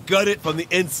 We gut it from the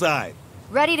inside.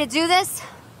 Ready to do this?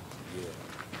 Yeah.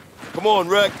 Come on,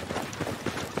 Rick.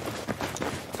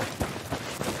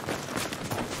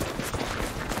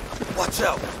 Watch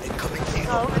out. Incoming team.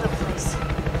 All over the place.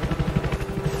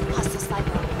 Hostile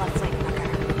sniper on the left flank, Rucker.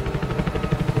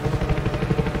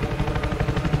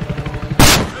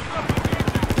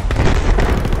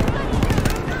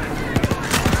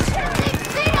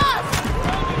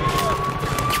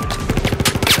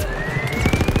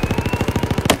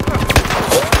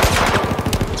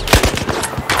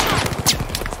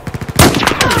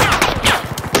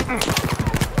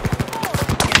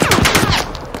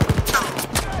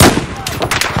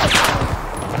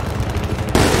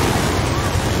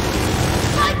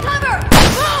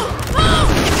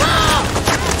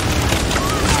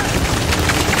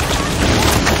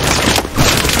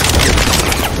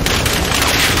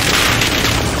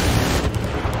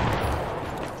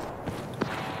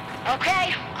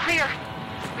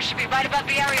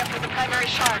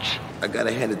 I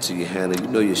gotta hand it to you, Hannah. You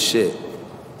know your shit.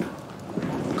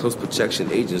 Close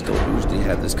protection agents don't usually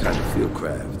have this kind of field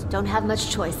craft. Don't have much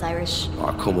choice, Irish.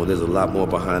 Oh, come on. There's a lot more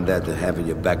behind that than having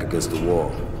your back against the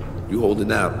wall. You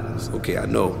holding out. It's okay, I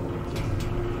know.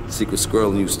 Secret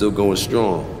squirrel and you still going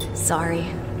strong. Sorry.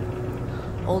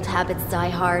 Old habits die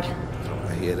hard.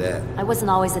 I hear that. I wasn't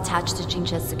always attached to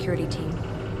Jincha's security team.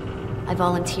 I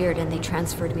volunteered and they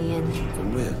transferred me in.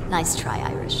 From where? Nice try,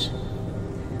 Irish.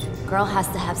 Girl has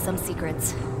to have some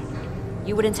secrets.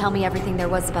 You wouldn't tell me everything there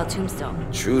was about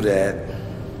Tombstone. True that.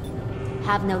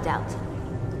 Have no doubt.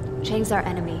 Chang's our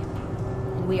enemy,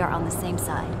 and we are on the same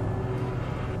side.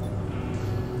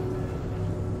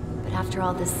 But after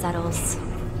all this settles,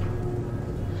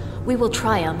 we will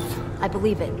triumph. I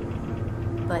believe it.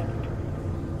 But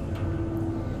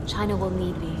China will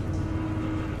need me.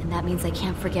 And that means I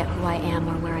can't forget who I am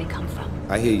or where I come from.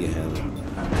 I hear you, Hannah.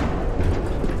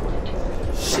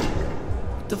 Shit.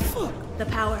 What the fuck? The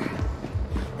power.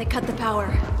 They cut the power.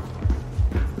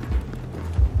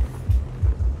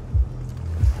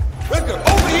 Ricker,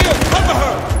 over here! Cover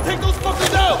her! Take those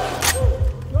fuckers out!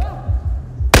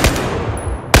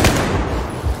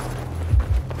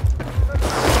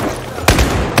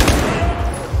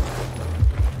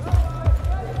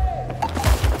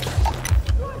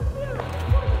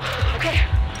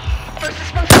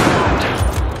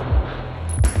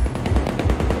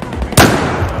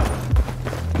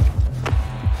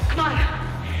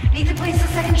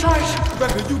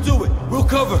 Recker, you do it. We'll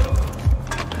cover.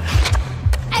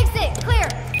 Exit, clear.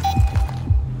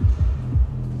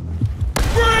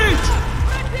 Breach!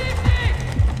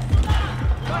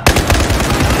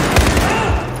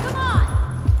 Come on.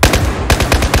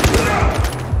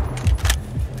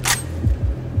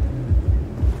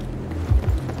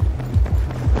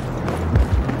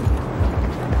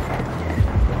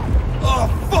 Oh,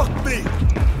 fuck me!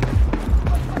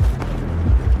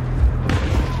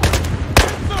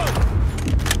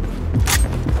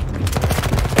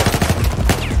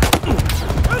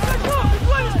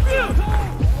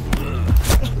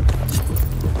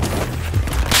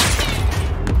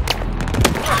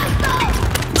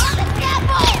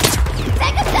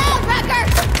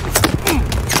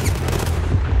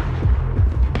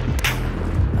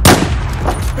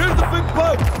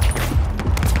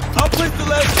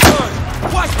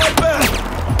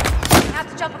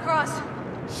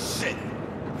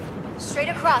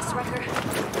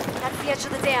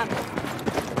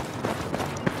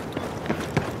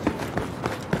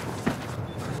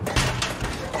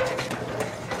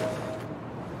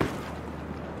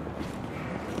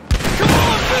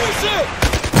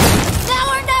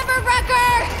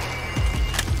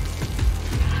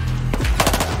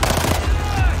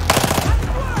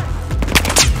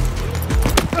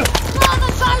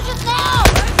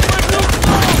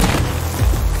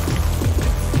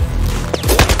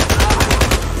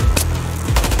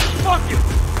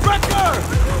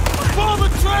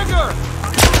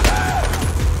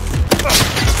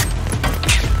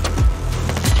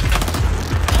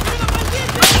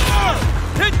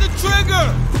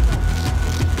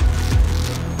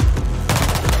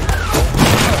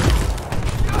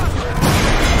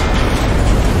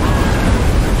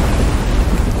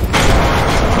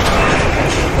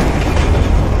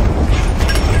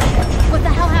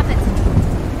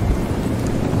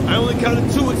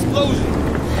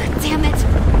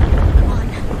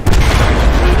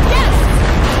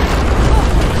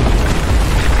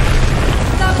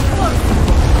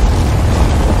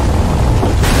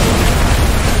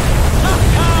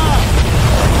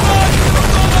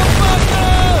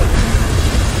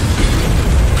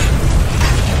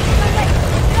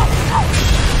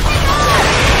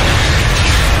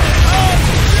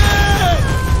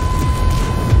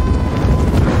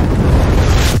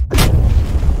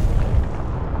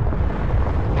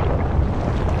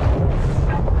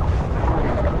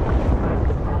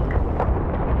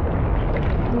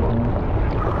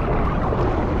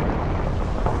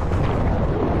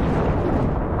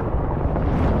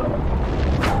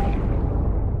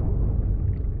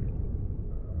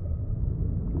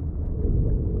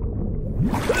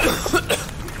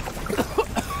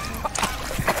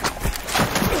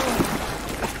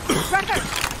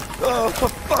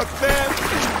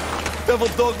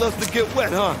 devil dog loves to get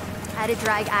wet, huh? Had to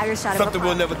drag Irish out of Something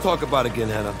we'll never talk about again,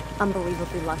 Hannah.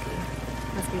 Unbelievably lucky.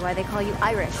 Must be why they call you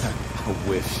Irish. I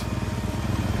wish.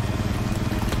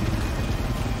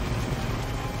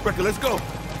 Wrecker, let's go.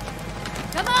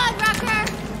 Come on, Wrecker!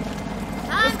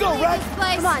 Let's go, Wreck!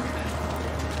 Come on.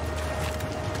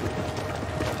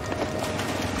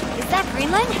 Is that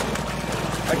Greenland?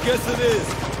 I guess it is.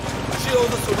 She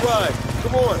owes us a ride.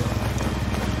 Come on.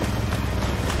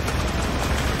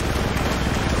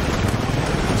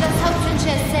 Just hope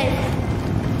Junche is safe.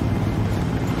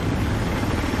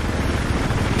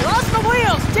 You lost my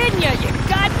wheels, didn't you, you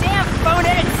goddamn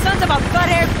boneheaded sons of a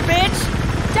butt-haired bitch?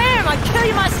 Damn, I'd kill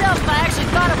you myself if I actually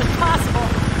thought it was possible.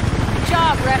 Good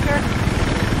job, Wrecker.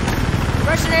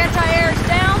 Russian anti-air is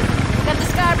down. Got the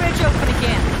sky bridge open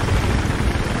again.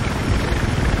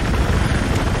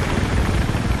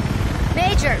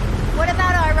 Major, what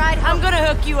about our ride home? I'm gonna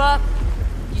hook you up.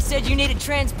 You said you needed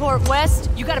transport west.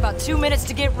 You got about 2 minutes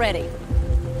to get ready.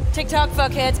 TikTok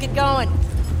fuckheads, get going.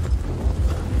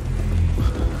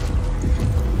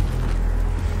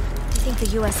 I think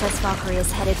the USS Valkyrie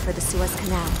is headed for the Suez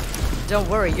Canal. Don't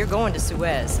worry, you're going to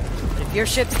Suez. But if your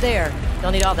ship's there,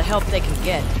 they'll need all the help they can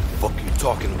get. What are you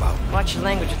talking about? Watch your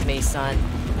language with me, son.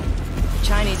 The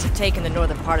Chinese have taken the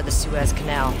northern part of the Suez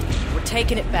Canal. We're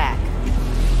taking it back.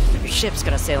 Your ship's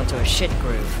gonna sail into a shit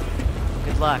groove.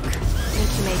 Good luck.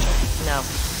 Thank you, Major. No.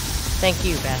 Thank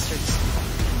you, bastards.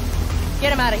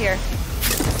 Get him out of here.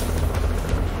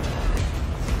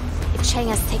 If Chang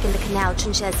has taken the canal,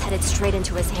 Junche is headed straight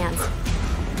into his hands.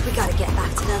 We gotta get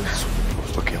back to them.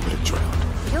 Look, I would have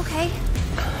drowned. You okay?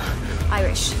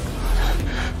 Irish.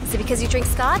 Is it because you drink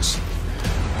scotch?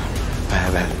 I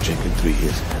haven't had a drink in 3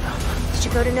 years, Hannah. Did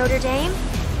you go to Notre Dame?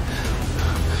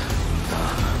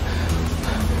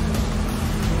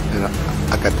 And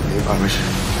I got the name Irish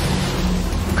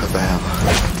because I am.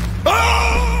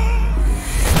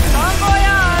 Bon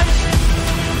voyage!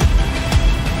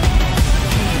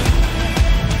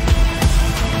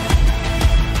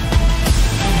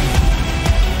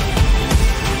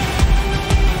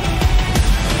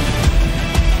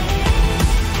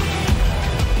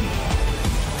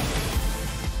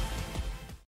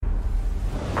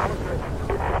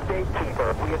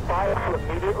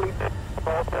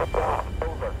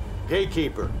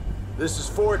 Gatekeeper, this is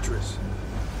Fortress.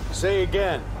 Say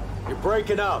again. You're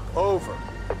breaking up. Over.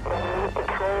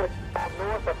 Control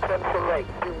north of Central Lake.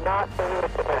 Do not enter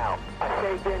the canal. I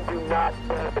say again, do not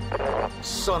enter the canal.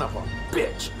 Son of a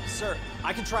bitch. Sir,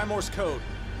 I can try Morse code.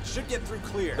 Should get through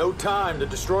clear. No time. The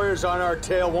destroyers on our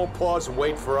tail won't pause and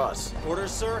wait for us.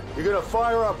 Orders, sir? You're gonna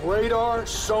fire up radar,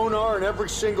 sonar, and every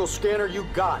single scanner you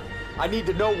got. I need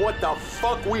to know what the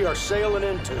fuck we are sailing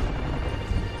into.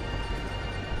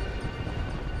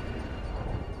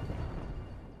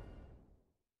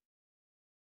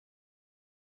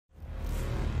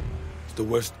 It's the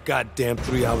worst goddamn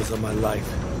 3 hours of my life.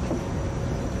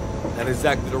 Not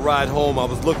exactly the ride home I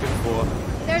was looking for.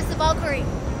 There's the Valkyrie.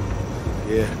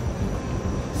 Yeah.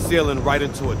 Sailing right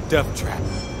into a death trap.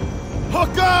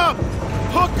 Hook up!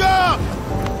 Hook up!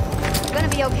 You gonna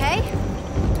be okay?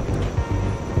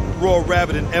 Raw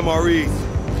Rabbit and MREs.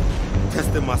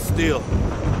 Testing my steel.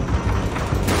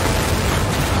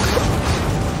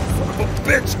 Son of a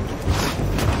bitch!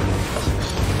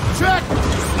 Check!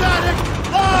 Static!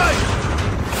 Line!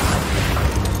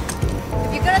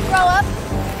 If you're gonna throw up,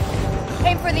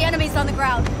 aim for the enemies on the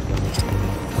ground.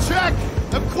 Check!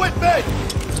 Equipment!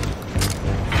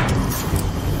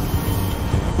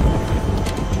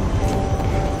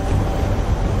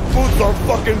 Boots on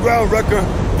fucking ground, Wrecker!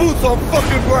 Boots on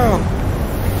fucking ground!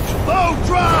 Low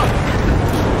drop!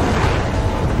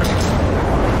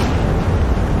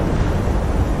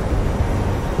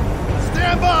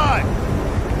 Stand by!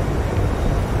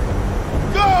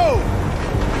 Go!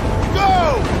 Go!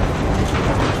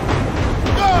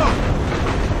 Go!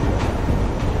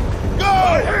 Go!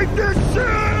 I hate this shit!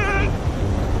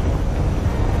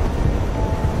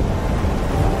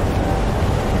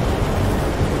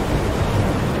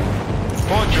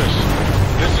 Fortress,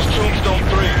 this is Tombstone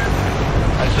 3.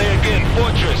 I say again,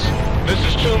 Fortress, this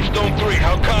is Tombstone 3.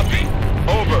 How copy?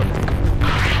 Over.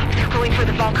 They're going for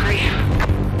the Valkyrie.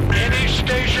 Any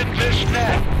station this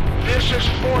net. This is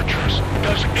Fortress.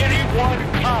 Does anyone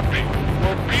copy?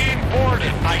 We're being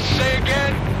boarded. I say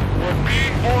again, we're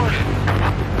being boarded.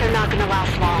 They're not gonna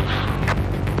last long.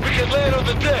 We can land on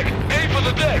the deck. Aim for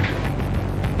the deck.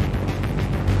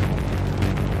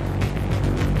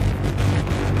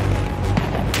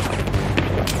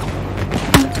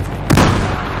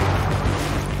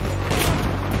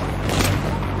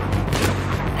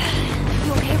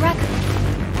 You okay, Wreck?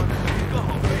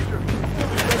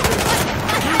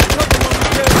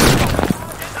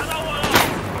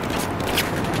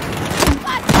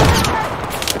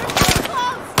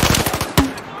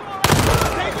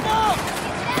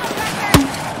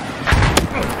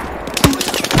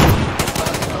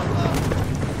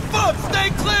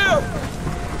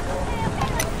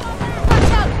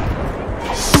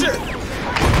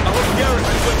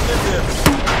 what's in there.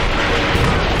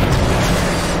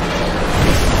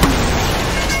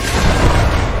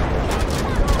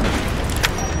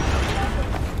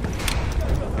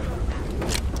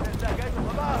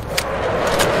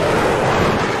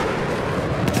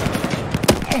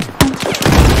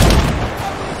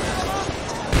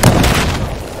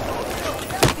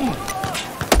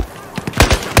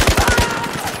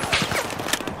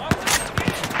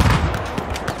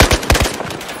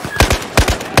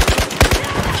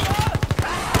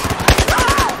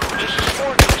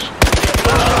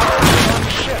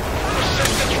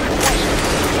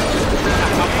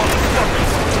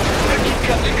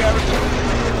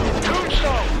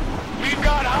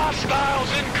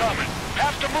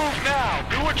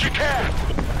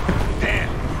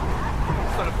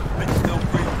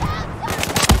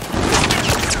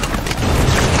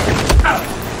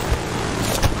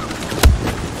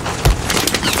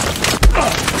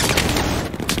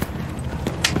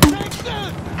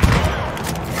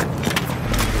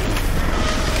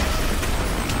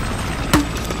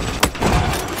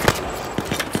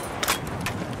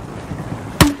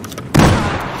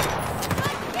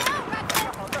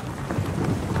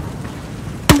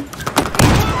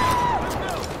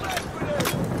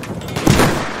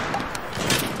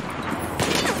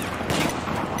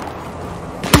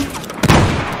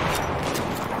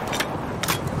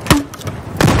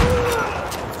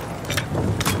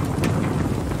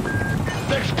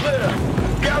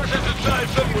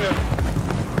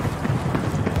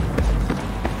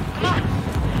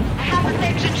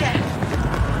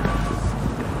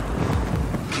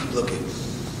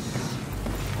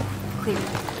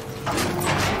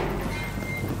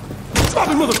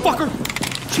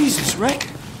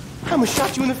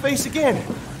 You in the face again.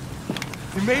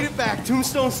 You made it back.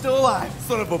 Tombstone's still alive.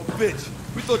 Son of a bitch.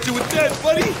 We thought you were dead,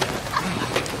 buddy.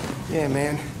 Yeah,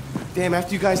 man. Damn,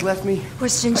 after you guys left me...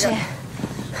 Where's Jinjae?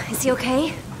 Is he okay?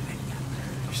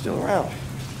 You're still around.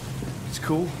 It's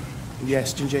cool. And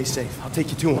yes, Jinjae's safe. I'll take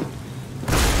you to him.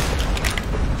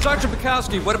 Sergeant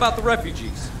Bukowski, what about the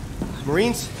refugees?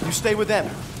 Marines, you stay with them.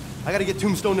 I gotta get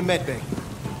Tombstone to medbay.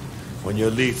 On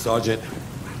your lead, Sergeant.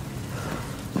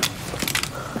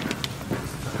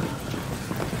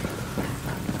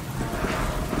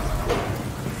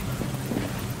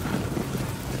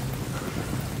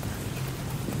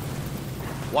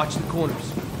 Watch the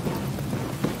corners.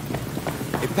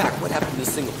 Hey, Pac, what happened to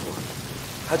Singapore?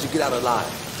 How'd you get out alive?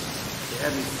 They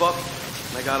had me fucked,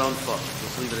 and I got unfucked.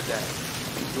 Let's leave it at that.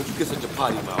 Don't you get such a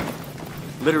potty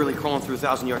mouth? Literally crawling through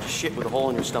 1,000 yards of shit with a hole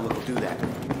in your stomach will do that.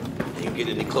 You get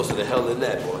any closer to hell than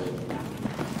that, boy.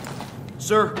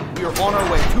 Sir, we are on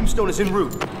our way. Tombstone is en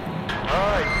route. All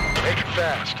right, make it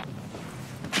fast.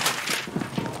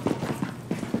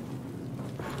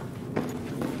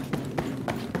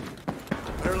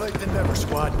 Better late than never,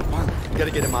 squad. Come on, we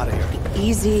gotta get him out of here.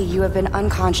 Easy, you have been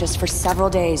unconscious for several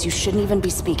days. You shouldn't even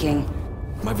be speaking.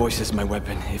 My voice is my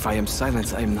weapon. If I am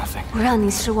silent, I am nothing. 我让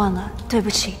你失望了，对不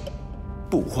起。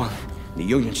不慌，你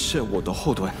永远是我的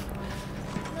后盾。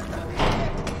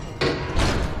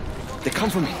They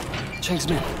come for me. Chang's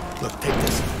men. Look, take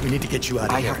this. We need to get you out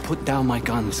of I here. have put down my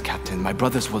guns, Captain. My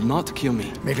brothers will not kill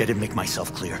me. Maybe I didn't make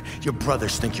myself clear. Your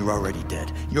brothers think you're already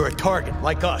dead. You're a target,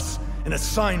 like us. An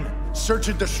assignment. Search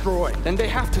and destroy. Then they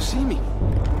have to see me.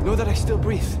 Know that I still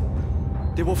breathe.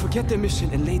 They will forget their mission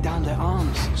and lay down their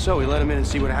arms. So, we let them in and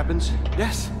see what happens?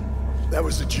 Yes. That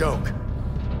was a joke.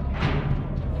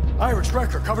 Irish,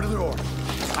 Wrecker, cover the door.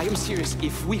 I am serious.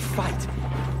 If we fight,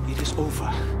 it is over.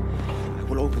 I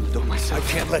will open the door myself.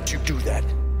 I can't let you do that.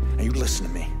 Now you listen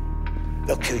to me.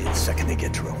 They'll kill you the second they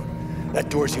get through. That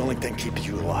door's the only thing keeping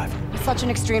you alive. Such an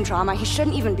extreme trauma, he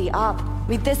shouldn't even be up. I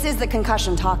mean, this is the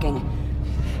concussion talking.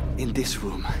 In this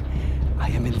room, I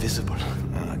am invisible.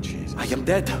 Oh, Jesus. I am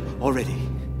dead already.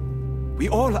 We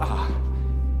all are.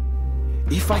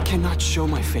 If I cannot show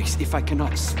my face, if I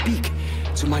cannot speak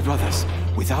to my brothers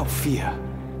without fear,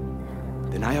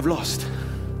 then I have lost.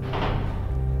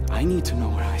 I need to know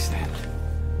where I stand.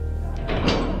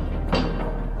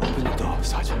 Open the door,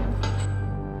 Sergeant.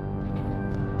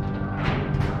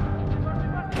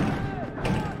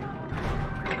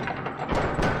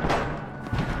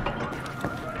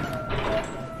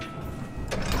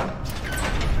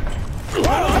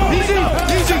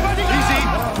 Easy!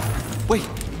 喂，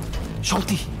兄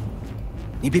弟，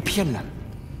你被骗了。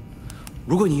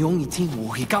如果你用一听，我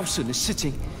会告诉你的事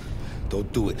情。Don't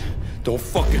do it. Don't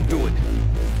fucking do it.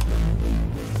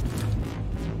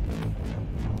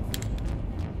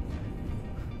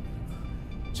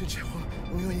 俊杰活了，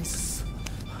我们愿意死。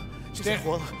俊杰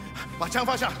活了，把枪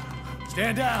放下。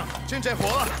Stand down. 俊杰活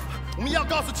了，我们要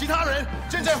告诉其他人，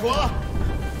俊杰活了。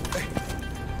哎，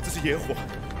是野火，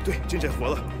对，健仔活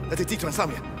了，还在地毯上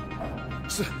面。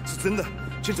是真的，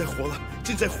健仔活了，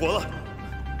健仔活了。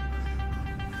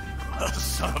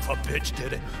Son of a bitch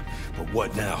did it. But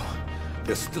what now?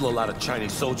 There's still a lot of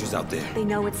Chinese soldiers out there. They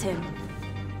know it's him.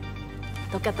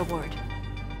 They'll get the word.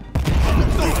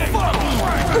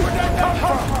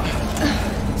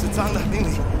 是脏的，经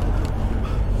理。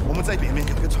我们在北面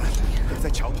有个船，在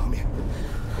桥旁边。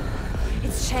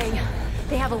 It's Chang.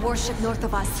 They have a warship north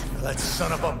of us. That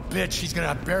son of a bitch, he's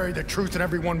gonna bury the truth and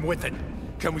everyone with it.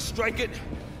 Can we strike it?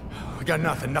 We got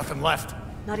nothing left.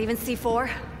 Not even C4?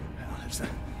 There's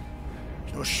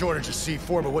no shortage of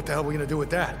C4, but what the hell are we gonna do with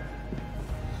that?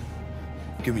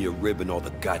 Give me a rib and all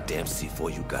the goddamn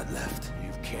C4 you got left.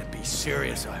 You can't be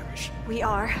serious, Irish. We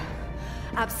are.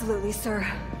 Absolutely, sir.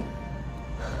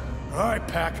 All right,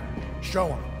 Pac. Show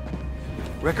him.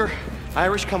 Ricker,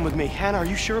 Irish, come with me. Hannah, are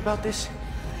you sure about this?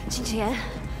 青青，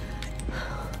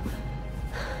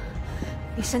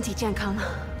你身体健康吗？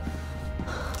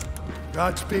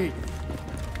 Godspeed.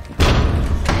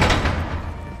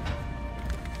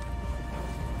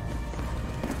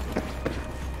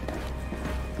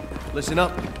 Listen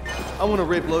up. I want a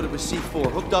rib loaded with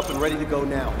C4, hooked up and ready to go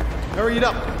now. Hurry it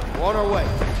up. We're on our way.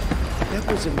 That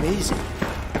was amazing.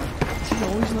 Is he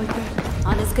always like that?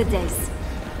 On his good days.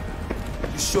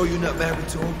 You sure you're not married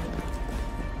to him?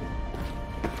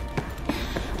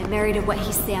 I'm married to what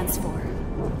he stands for.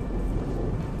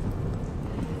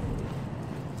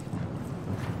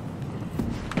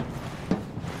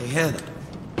 Hey, Hannah.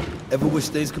 Ever wish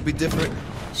things could be different?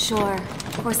 Sure,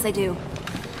 of course I do.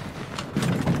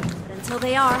 But until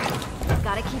they are,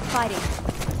 gotta keep fighting.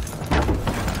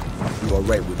 You all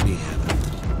right with me, Hannah?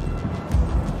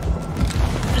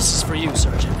 This is for you,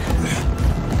 Sergeant.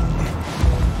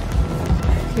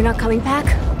 You're not coming back?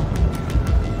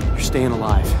 You're staying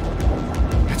alive.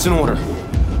 It's an order.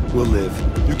 We'll live.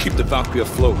 You keep the Valkyrie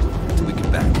afloat until we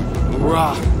get back.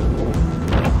 Hurrah!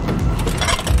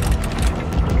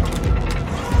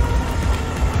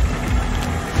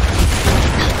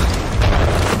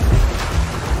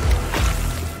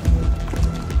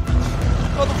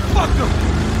 Motherfucker!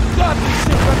 Stop this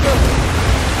shit, Ricker!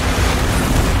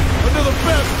 Another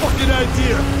bad fucking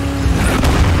idea!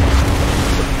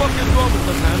 What the fuck is wrong with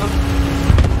us, Hannah?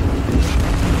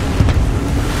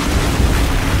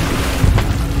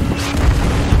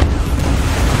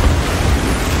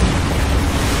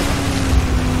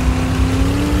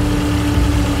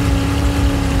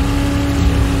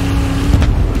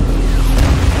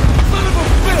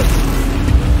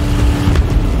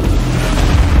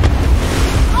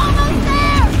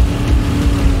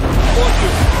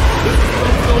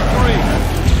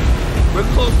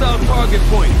 Target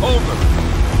point, over.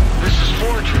 This is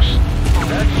Fortress.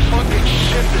 That fucking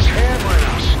ship is hammering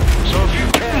us. So if you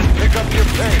can, pick up your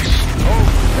pace.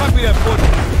 Over. Copy that,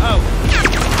 Fortress. Out.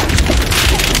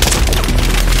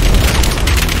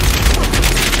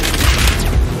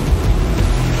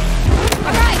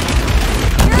 All right,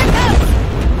 here it goes.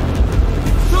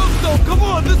 Tombstone, come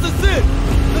on, this is it.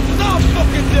 This is our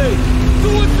fucking day. Do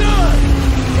or die.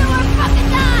 Do or fucking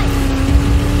die.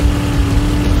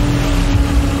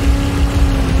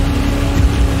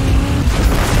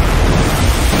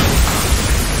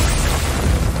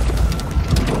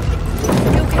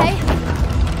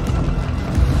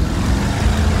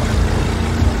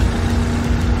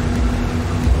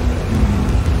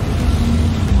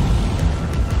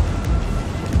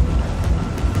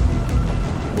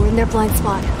 In their blind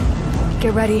spot.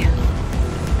 Get ready.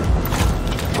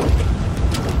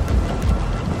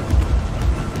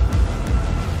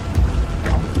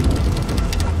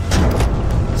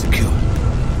 Secure.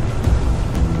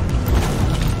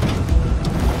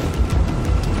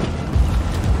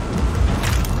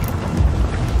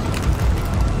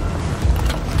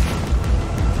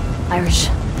 Irish.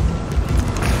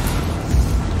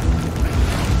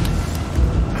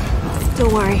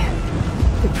 Don't worry.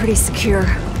 They're pretty secure.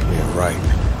 Yeah, right.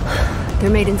 They're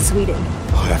made in Sweden.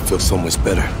 Oh, that feels so much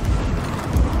better.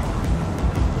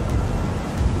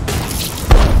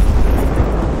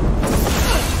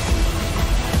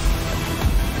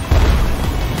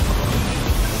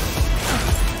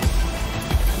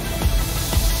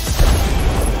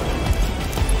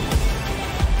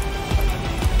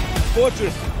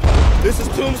 Fortress, this is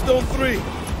Tombstone 3.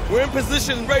 We're in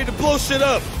position and ready to blow shit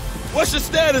up. What's your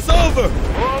status? Over!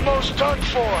 We're almost done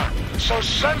for, so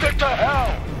send it to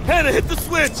hell! Hannah, hit the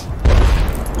switch!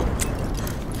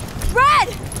 Red!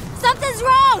 Something's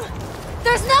wrong!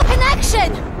 There's no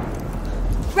connection!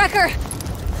 Wrecker!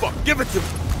 Fuck, give it to me!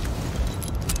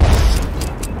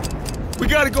 We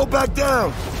gotta go back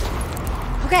down!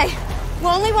 Okay,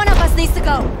 well, only one of us needs to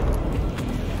go.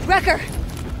 Wrecker!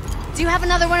 Do you have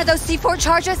another one of those C4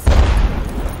 charges?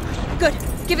 Good.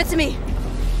 Give it to me.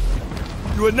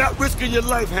 You are not risking your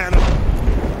life, Hannah.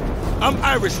 I'm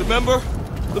Irish, remember?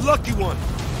 The lucky one.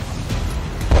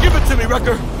 Give it to me,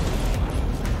 Wrecker.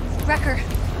 Wrecker,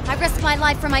 I risk my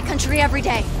life for my country every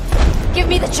day. Give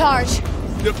me the charge.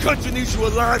 Your country needs you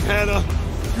alive, Hannah.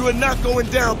 You are not going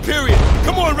down, period.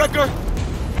 Come on, Wrecker.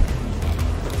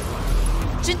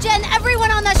 Jen,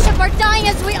 everyone on that ship are dying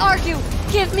as we argue.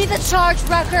 Give me the charge,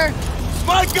 Wrecker. It's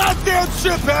my goddamn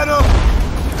ship, Hannah.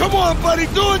 Come on, buddy,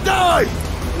 do or die.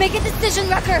 Make a decision,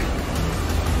 Wrecker.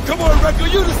 Come on, Wrecker,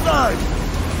 you decide.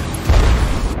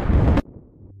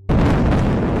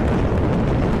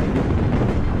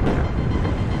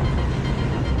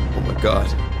 Oh my God.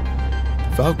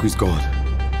 Valkyrie's gone.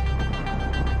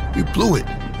 You blew it.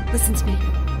 Listen to me.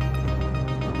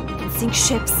 You can sink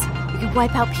ships, you can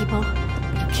wipe out people,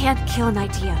 but you can't kill an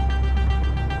idea.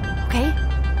 Okay?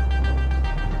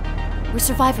 We're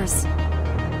survivors.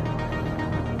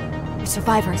 We're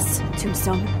survivors,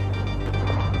 Tombstone.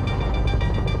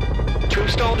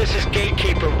 Tombstone, this is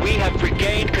Gatekeeper. We have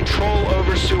regained control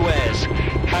over Suez.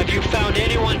 Have you found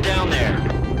anyone down there?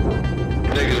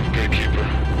 Negative, Gatekeeper.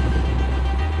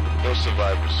 No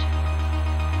survivors.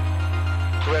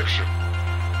 Correction.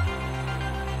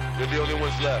 You're the only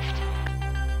ones left.